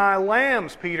 Feed my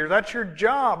lambs, Peter. That's your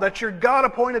job. That's your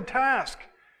God-appointed task.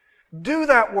 Do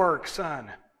that work,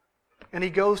 son." And he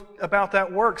goes about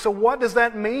that work. So what does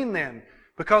that mean then?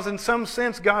 Because in some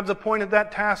sense, God's appointed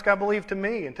that task, I believe, to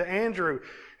me and to Andrew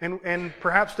and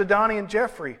perhaps to Donnie and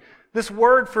Jeffrey. This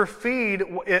word for feed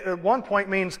at one point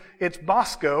means it's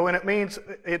bosco, and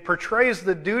it portrays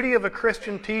the duty of a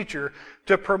Christian teacher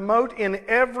to promote in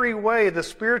every way the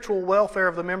spiritual welfare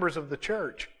of the members of the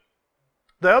church.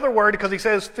 The other word, because he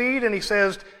says feed and he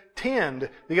says tend,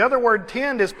 the other word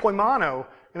tend is poimano,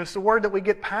 and it's the word that we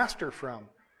get pastor from.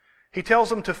 He tells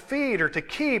them to feed or to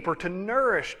keep or to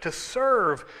nourish, to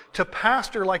serve, to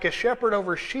pastor like a shepherd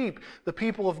over sheep, the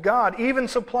people of God, even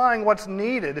supplying what's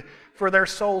needed for their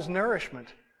soul's nourishment.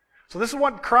 So this is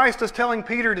what Christ is telling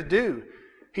Peter to do.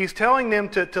 He's telling them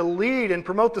to lead and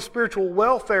promote the spiritual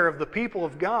welfare of the people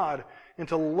of God and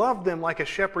to love them like a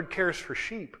shepherd cares for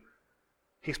sheep.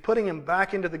 He's putting him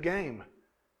back into the game.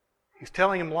 He's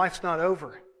telling him life's not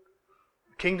over.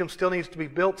 The kingdom still needs to be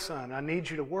built, son. I need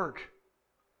you to work.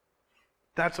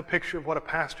 That's a picture of what a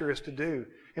pastor is to do.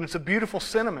 And it's a beautiful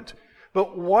sentiment.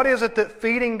 But what is it that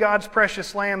feeding God's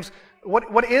precious lambs,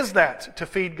 what is that to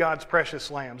feed God's precious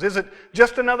lambs? Is it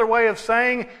just another way of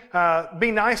saying,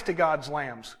 be nice to God's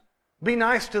lambs? Be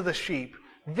nice to the sheep.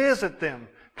 Visit them.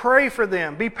 Pray for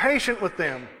them. Be patient with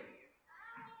them.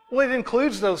 Well, it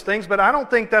includes those things, but I don't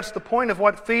think that's the point of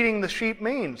what feeding the sheep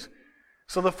means.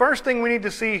 So the first thing we need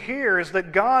to see here is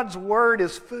that God's word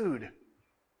is food.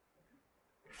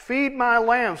 Feed my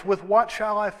lambs. With what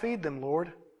shall I feed them,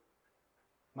 Lord?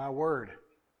 My word.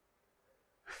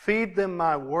 Feed them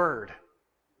my word.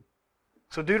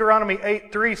 So Deuteronomy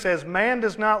 8:3 says, man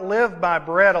does not live by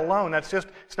bread alone.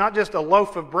 It's not just a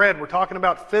loaf of bread. We're talking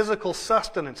about physical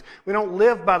sustenance. We don't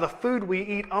live by the food we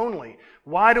eat only.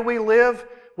 Why do we live?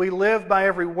 We live by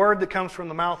every word that comes from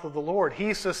the mouth of the Lord.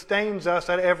 He sustains us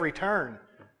at every turn.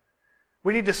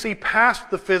 We need to see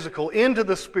past the physical into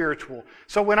the spiritual.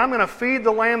 So when I'm going to feed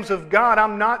the lambs of God,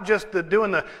 I'm not just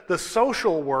doing the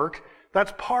social work.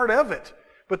 That's part of it.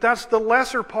 But that's the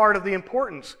lesser part of the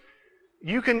importance.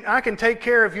 I can take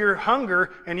care of your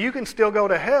hunger and you can still go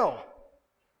to hell.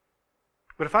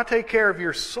 But if I take care of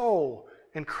your soul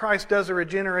and Christ does a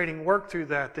regenerating work through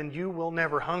that, then you will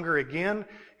never hunger again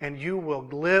and you will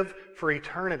live for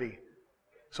eternity.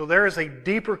 So there is a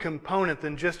deeper component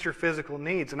than just your physical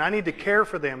needs. And I need to care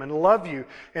for them and love you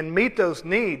and meet those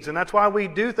needs. And that's why we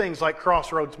do things like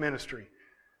Crossroads Ministry.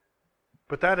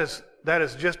 But that is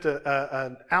just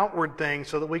an outward thing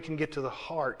so that we can get to the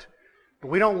heart. But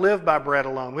we don't live by bread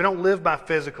alone. We don't live by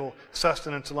physical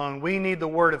sustenance alone. We need the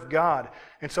Word of God.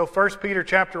 And so 1 Peter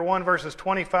chapter 1 verses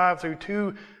 25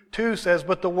 through 2 says,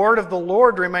 but the word of the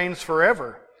Lord remains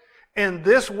forever. And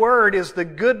this word is the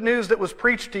good news that was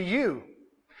preached to you.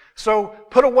 So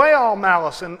put away all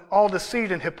malice and all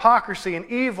deceit and hypocrisy and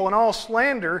evil and all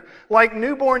slander. Like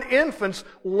newborn infants,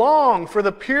 long for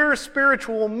the pure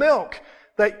spiritual milk,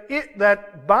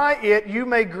 that by it you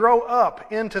may grow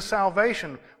up into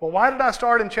salvation. Well, why did I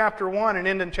start in chapter 1 and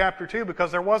end in chapter 2?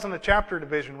 Because there wasn't a chapter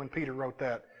division when Peter wrote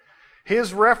that.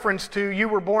 His reference to you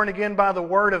were born again by the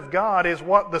Word of God is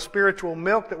what the spiritual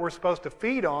milk that we're supposed to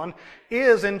feed on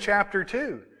is in chapter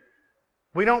 2.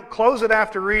 We don't close it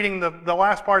after reading the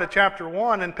last part of chapter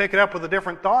 1 and pick it up with a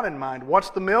different thought in mind. What's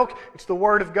the milk? It's the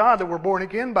Word of God that we're born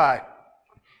again by.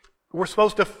 We're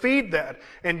supposed to feed that.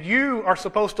 And you are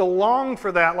supposed to long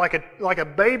for that like a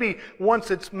baby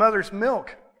wants its mother's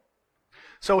milk.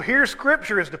 So here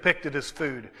Scripture is depicted as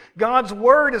food. God's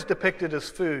Word is depicted as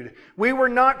food. We were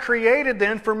not created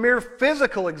then for mere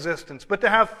physical existence, but to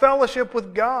have fellowship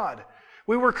with God.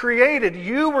 We were created,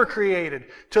 you were created,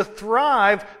 to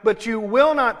thrive, but you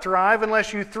will not thrive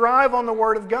unless you thrive on the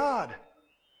Word of God.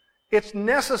 It's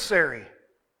necessary.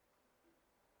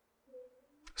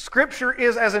 Scripture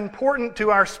is as important to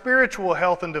our spiritual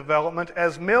health and development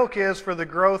as milk is for the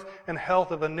growth and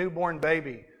health of a newborn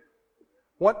baby.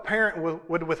 What parent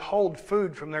would withhold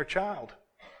food from their child?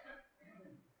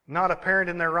 Not a parent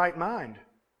in their right mind.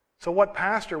 So what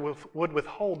pastor would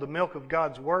withhold the milk of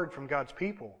God's Word from God's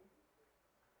people?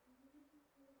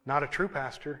 Not a true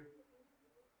pastor.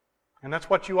 And that's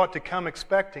what you ought to come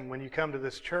expecting when you come to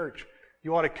this church.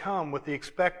 You ought to come with the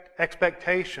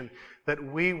expectation that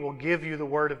we will give you the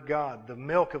Word of God, the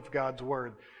milk of God's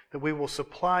Word, that we will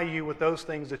supply you with those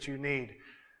things that you need.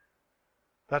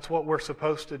 That's what we're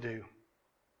supposed to do.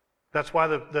 That's why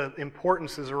the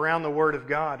importance is around the Word of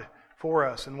God for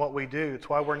us and what we do. It's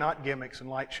why we're not gimmicks and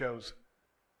light shows.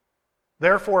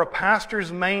 Therefore, a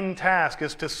pastor's main task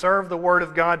is to serve the Word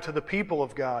of God to the people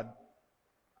of God.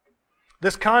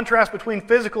 This contrast between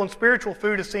physical and spiritual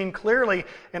food is seen clearly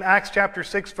in Acts chapter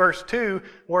 6, verse 2,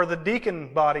 where the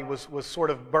deacon body was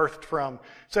sort of birthed from.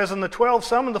 It says, "And the 12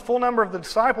 summoned the full number of the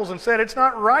disciples and said, 'It's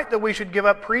not right that we should give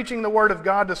up preaching the Word of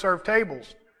God to serve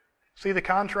tables.'" See the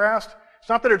contrast? It's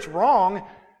not that it's wrong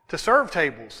to serve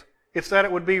tables. It's that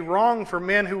it would be wrong for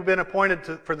men who have been appointed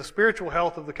for the spiritual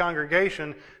health of the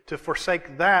congregation to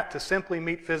forsake that to simply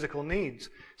meet physical needs.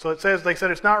 So it says, they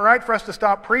said, it's not right for us to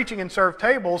stop preaching and serve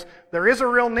tables. There is a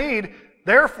real need.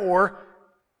 Therefore,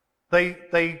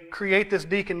 they create this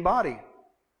deacon body.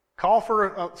 Call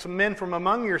for some men from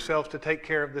among yourselves to take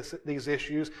care of these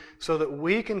issues so that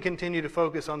we can continue to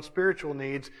focus on spiritual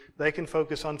needs. They can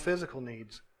focus on physical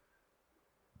needs.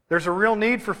 There's a real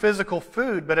need for physical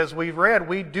food, but as we've read,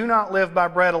 we do not live by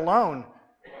bread alone.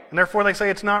 And therefore they say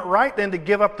it's not right then to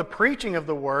give up the preaching of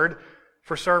the Word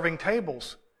for serving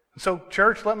tables. So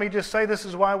church, let me just say this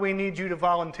is why we need you to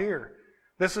volunteer.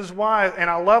 This is why, and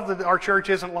I love that our church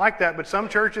isn't like that, but some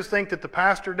churches think that the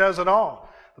pastor does it all.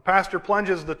 The pastor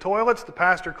plunges the toilets, the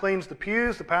pastor cleans the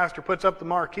pews, the pastor puts up the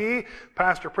marquee, the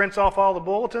pastor prints off all the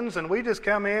bulletins, and we just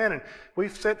come in and we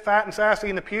sit fat and sassy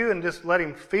in the pew and just let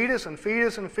him feed us and feed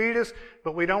us and feed us,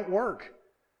 but we don't work.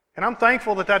 And I'm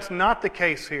thankful that that's not the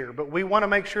case here, but we want to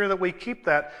make sure that we keep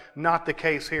that not the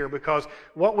case here, because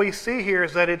what we see here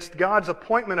is that it's God's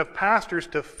appointment of pastors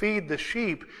to feed the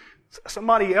sheep.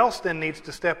 Somebody else then needs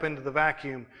to step into the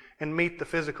vacuum and meet the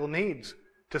physical needs,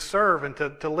 to serve and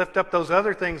to lift up those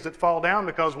other things that fall down,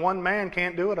 because one man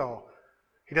can't do it all.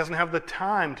 He doesn't have the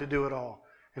time to do it all.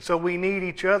 And so we need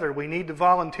each other. We need to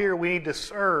volunteer. We need to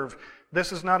serve.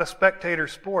 This is not a spectator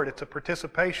sport. It's a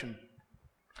participation.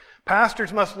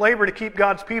 Pastors must labor to keep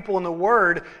God's people in the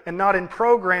Word and not in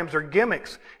programs or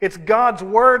gimmicks. It's God's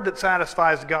Word that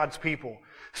satisfies God's people.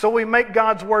 So we make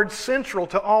God's Word central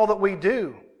to all that we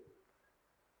do.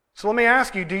 So let me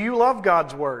ask you, do you love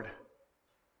God's Word?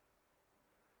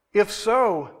 If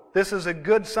so, this is a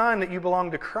good sign that you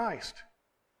belong to Christ.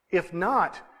 If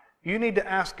not, you need to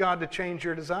ask God to change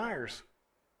your desires.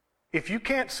 If you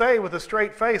can't say with a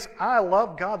straight face, I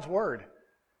love God's Word,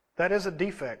 that is a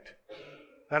defect.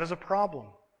 That is a problem.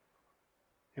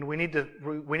 And we need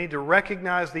to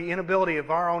recognize the inability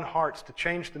of our own hearts to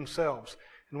change themselves.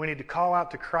 And we need to call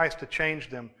out to Christ to change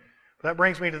them. That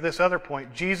brings me to this other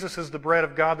point. Jesus is the bread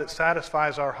of God that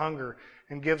satisfies our hunger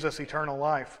and gives us eternal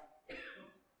life.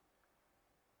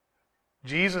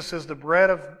 Jesus is the bread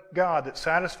of God that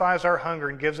satisfies our hunger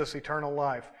and gives us eternal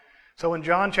life. So in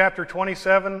John chapter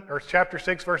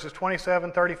 6, verses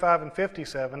 27, 35, and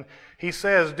 57, he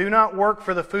says, "Do not work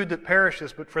for the food that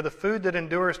perishes, but for the food that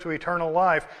endures to eternal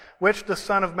life, which the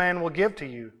Son of Man will give to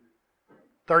you."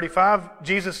 35,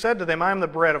 Jesus said to them, "I am the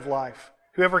bread of life.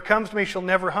 Whoever comes to me shall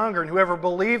never hunger, and whoever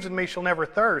believes in me shall never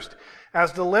thirst.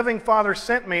 As the living Father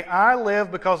sent me, I live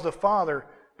because of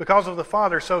the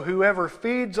Father, so whoever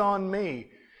feeds on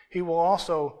me, he will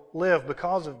also live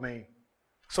because of me."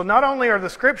 So not only are the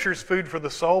Scriptures food for the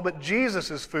soul, but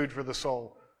Jesus is food for the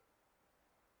soul.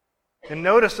 And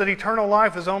notice that eternal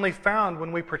life is only found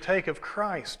when we partake of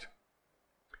Christ.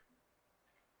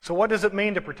 So what does it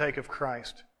mean to partake of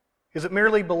Christ? Is it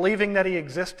merely believing that He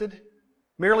existed?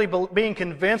 Merely being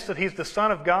convinced that He's the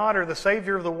Son of God or the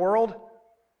Savior of the world?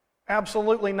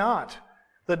 Absolutely not.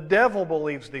 The devil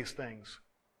believes these things.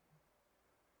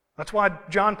 That's why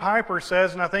John Piper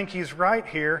says, and I think he's right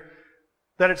here,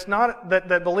 that it's not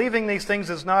that believing these things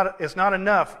is not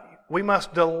enough. We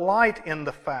must delight in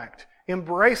the fact.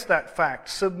 Embrace that fact.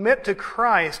 Submit to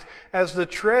Christ as the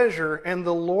treasure and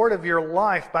the Lord of your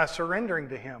life by surrendering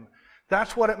to Him.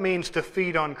 That's what it means to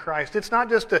feed on Christ. It's not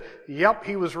just yep,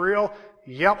 He was real.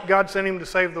 Yep, God sent Him to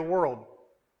save the world.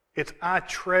 It's I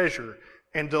treasure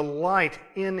and delight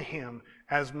in Him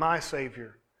as my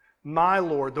Savior, my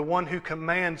Lord, the one who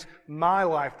commands my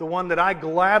life, the one that I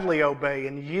gladly obey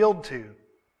and yield to.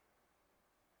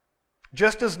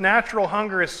 Just as natural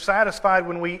hunger is satisfied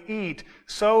when we eat,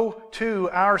 so too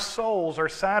our souls are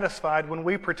satisfied when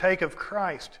we partake of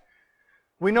Christ.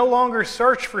 We no longer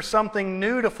search for something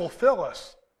new to fulfill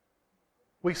us.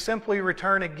 We simply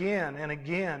return again and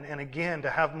again and again to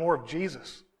have more of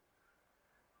Jesus.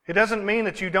 It doesn't mean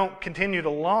that you don't continue to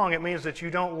long. It means that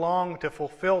you don't long to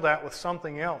fulfill that with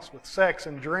something else, with sex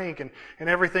and drink and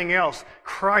everything else.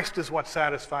 Christ is what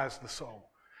satisfies the soul.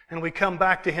 And we come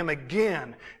back to Him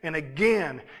again and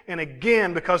again and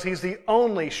again because He's the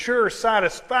only sure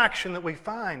satisfaction that we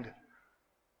find.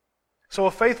 So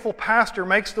a faithful pastor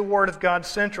makes the Word of God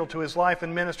central to his life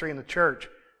and ministry in the church.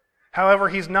 However,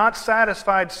 he's not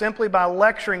satisfied simply by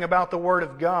lecturing about the Word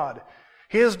of God.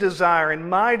 His desire and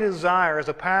my desire as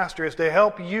a pastor is to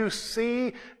help you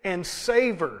see and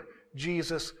savor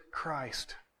Jesus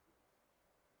Christ.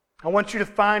 I want you to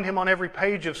find Him on every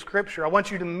page of Scripture. I want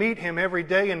you to meet Him every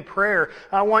day in prayer.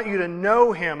 I want you to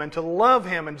know Him and to love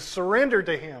Him and to surrender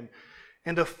to Him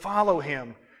and to follow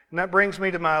Him. And that brings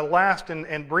me to my last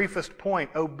and briefest point.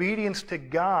 Obedience to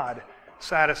God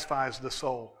satisfies the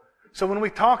soul. So when we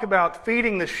talk about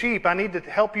feeding the sheep, I need to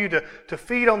help you to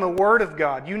feed on the Word of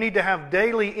God. You need to have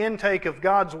daily intake of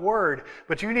God's Word,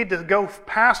 but you need to go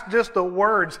past just the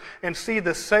words and see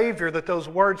the Savior that those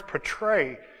words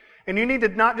portray. And you need to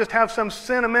not just have some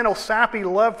sentimental, sappy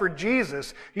love for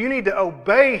Jesus. You need to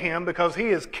obey Him because He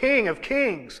is King of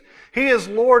kings. He is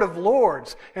Lord of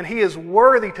lords, and He is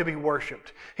worthy to be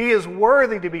worshiped. He is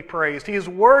worthy to be praised. He is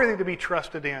worthy to be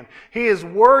trusted in. He is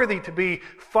worthy to be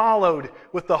followed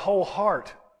with the whole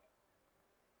heart.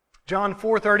 John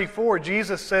 4:34,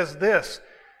 Jesus says this,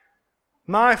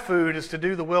 "My food is to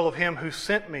do the will of Him who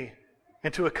sent me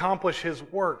and to accomplish His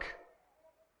work."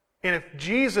 And if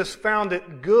Jesus found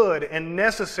it good and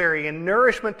necessary and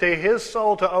nourishment to His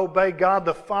soul to obey God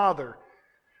the Father,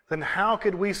 then how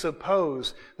could we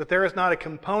suppose that there is not a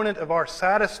component of our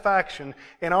satisfaction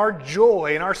and our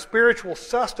joy and our spiritual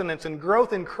sustenance and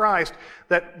growth in Christ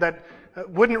that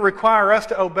wouldn't require us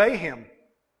to obey Him?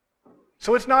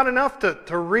 So it's not enough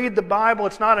to read the Bible.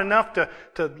 It's not enough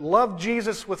to love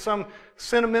Jesus with some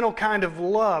sentimental kind of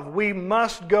love. We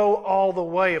must go all the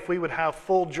way if we would have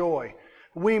full joy.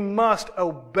 We must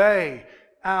obey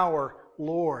our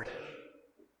Lord.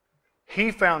 He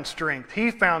found strength.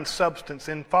 He found substance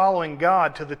in following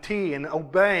God to the T and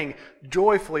obeying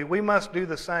joyfully. We must do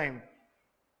the same.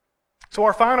 So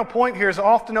our final point here is an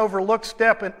often overlooked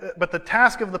step, but the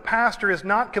task of the pastor is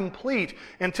not complete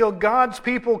until God's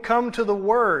people come to the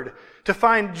Word to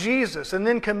find Jesus and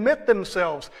then commit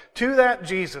themselves to that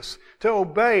Jesus to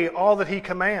obey all that He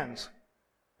commands.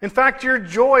 In fact, your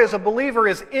joy as a believer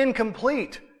is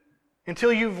incomplete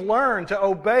until you've learned to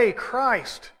obey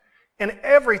Christ in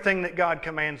everything that God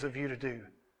commands of you to do.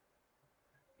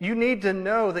 You need to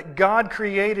know that God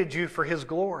created you for His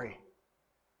glory.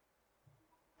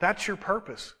 That's your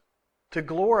purpose, to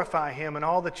glorify Him in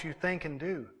all that you think and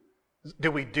do. Do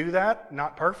we do that?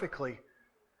 Not perfectly.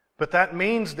 But that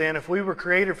means then, if we were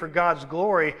created for God's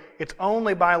glory, it's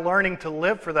only by learning to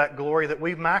live for that glory that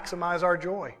we maximize our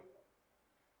joy.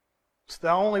 It's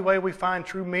the only way we find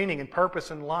true meaning and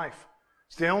purpose in life.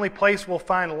 It's the only place we'll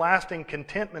find lasting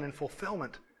contentment and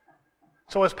fulfillment.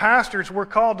 So as pastors, we're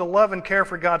called to love and care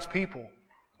for God's people.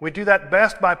 We do that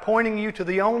best by pointing you to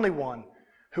the only one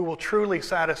who will truly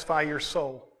satisfy your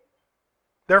soul.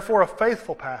 Therefore, a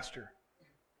faithful pastor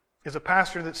is a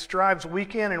pastor that strives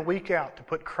week in and week out to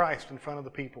put Christ in front of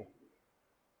the people.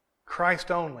 Christ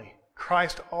only.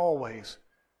 Christ always.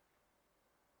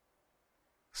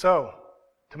 So,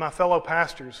 to my fellow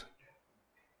pastors,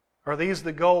 are these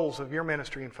the goals of your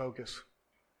ministry and focus?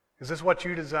 Is this what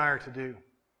you desire to do?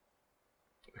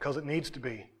 Because it needs to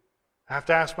be. I have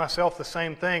to ask myself the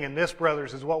same thing, and this,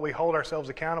 brothers, is what we hold ourselves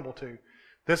accountable to.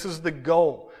 This is the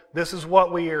goal. This is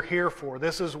what we are here for.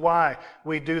 This is why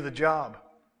we do the job,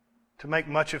 to make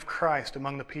much of Christ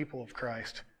among the people of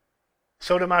Christ.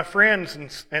 So to my friends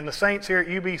and the saints here at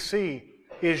UBC,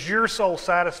 is your soul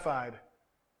satisfied?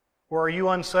 Or are you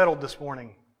unsettled this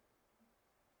morning?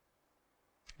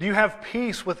 Do you have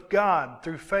peace with God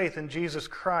through faith in Jesus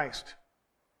Christ?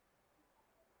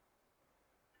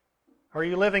 Are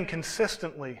you living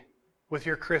consistently with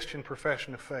your Christian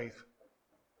profession of faith?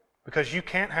 Because you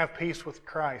can't have peace with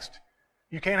Christ.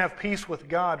 You can't have peace with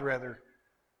God, rather,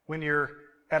 when you're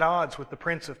at odds with the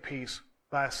Prince of Peace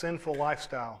by a sinful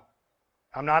lifestyle.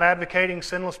 I'm not advocating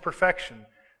sinless perfection,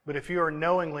 but if you are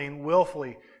knowingly and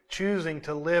willfully choosing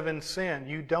to live in sin,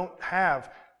 you don't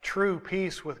have true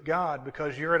peace with God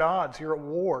because you're at odds, you're at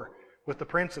war with the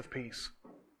Prince of Peace.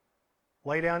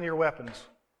 Lay down your weapons.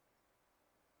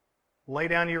 Lay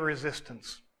down your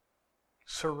resistance.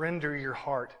 Surrender your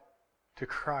heart to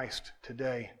Christ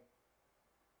today.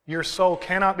 Your soul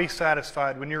cannot be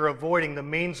satisfied when you're avoiding the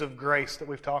means of grace that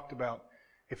we've talked about.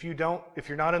 If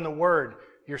you're not in the Word,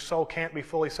 your soul can't be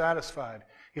fully satisfied.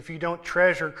 If you don't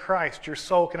treasure Christ, your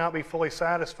soul cannot be fully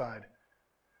satisfied.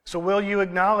 So will you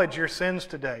acknowledge your sins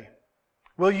today?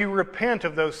 Will you repent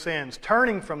of those sins,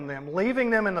 turning from them, leaving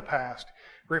them in the past,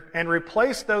 and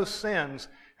replace those sins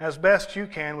as best you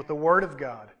can with the Word of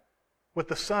God, with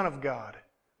the Son of God,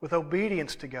 with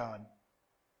obedience to God?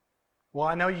 Well,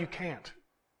 I know you can't.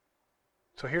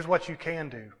 So here's what you can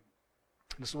do.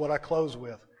 This is what I close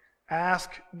with.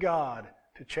 Ask God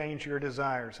to change your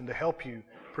desires and to help you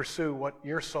pursue what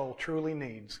your soul truly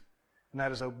needs, and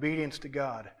that is obedience to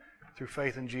God through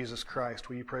faith in Jesus Christ.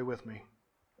 Will you pray with me?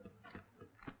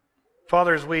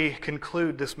 Father, as we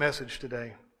conclude this message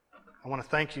today, I want to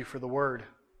thank you for the Word.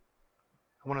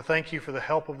 I want to thank you for the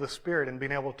help of the Spirit in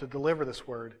being able to deliver this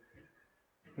Word.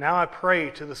 Now I pray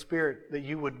to the Spirit that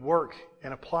you would work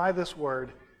and apply this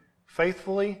Word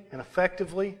faithfully and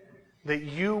effectively, that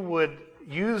you would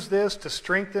use this to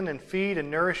strengthen and feed and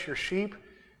nourish your sheep,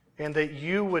 and that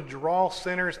you would draw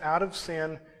sinners out of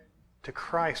sin to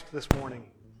Christ this morning.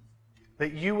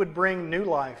 That you would bring new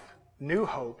life, new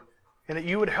hope, and that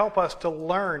you would help us to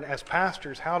learn as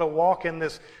pastors how to walk in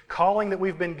this calling that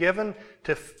we've been given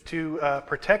to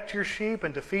protect your sheep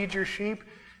and to feed your sheep,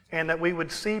 and that we would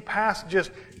see past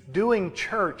just doing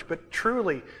church, but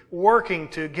truly working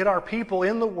to get our people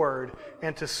in the Word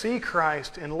and to see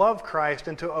Christ and love Christ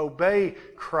and to obey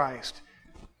Christ.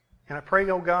 And I pray,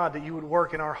 oh God, that you would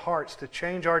work in our hearts to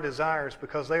change our desires,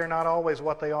 because they are not always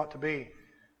what they ought to be.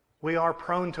 We are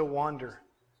prone to wander,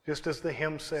 just as the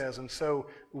hymn says. And so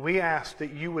we ask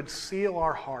that you would seal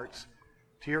our hearts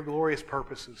to your glorious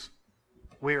purposes.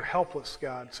 We are helpless,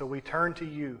 God, so we turn to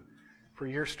you for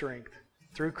your strength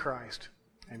through Christ.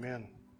 Amen.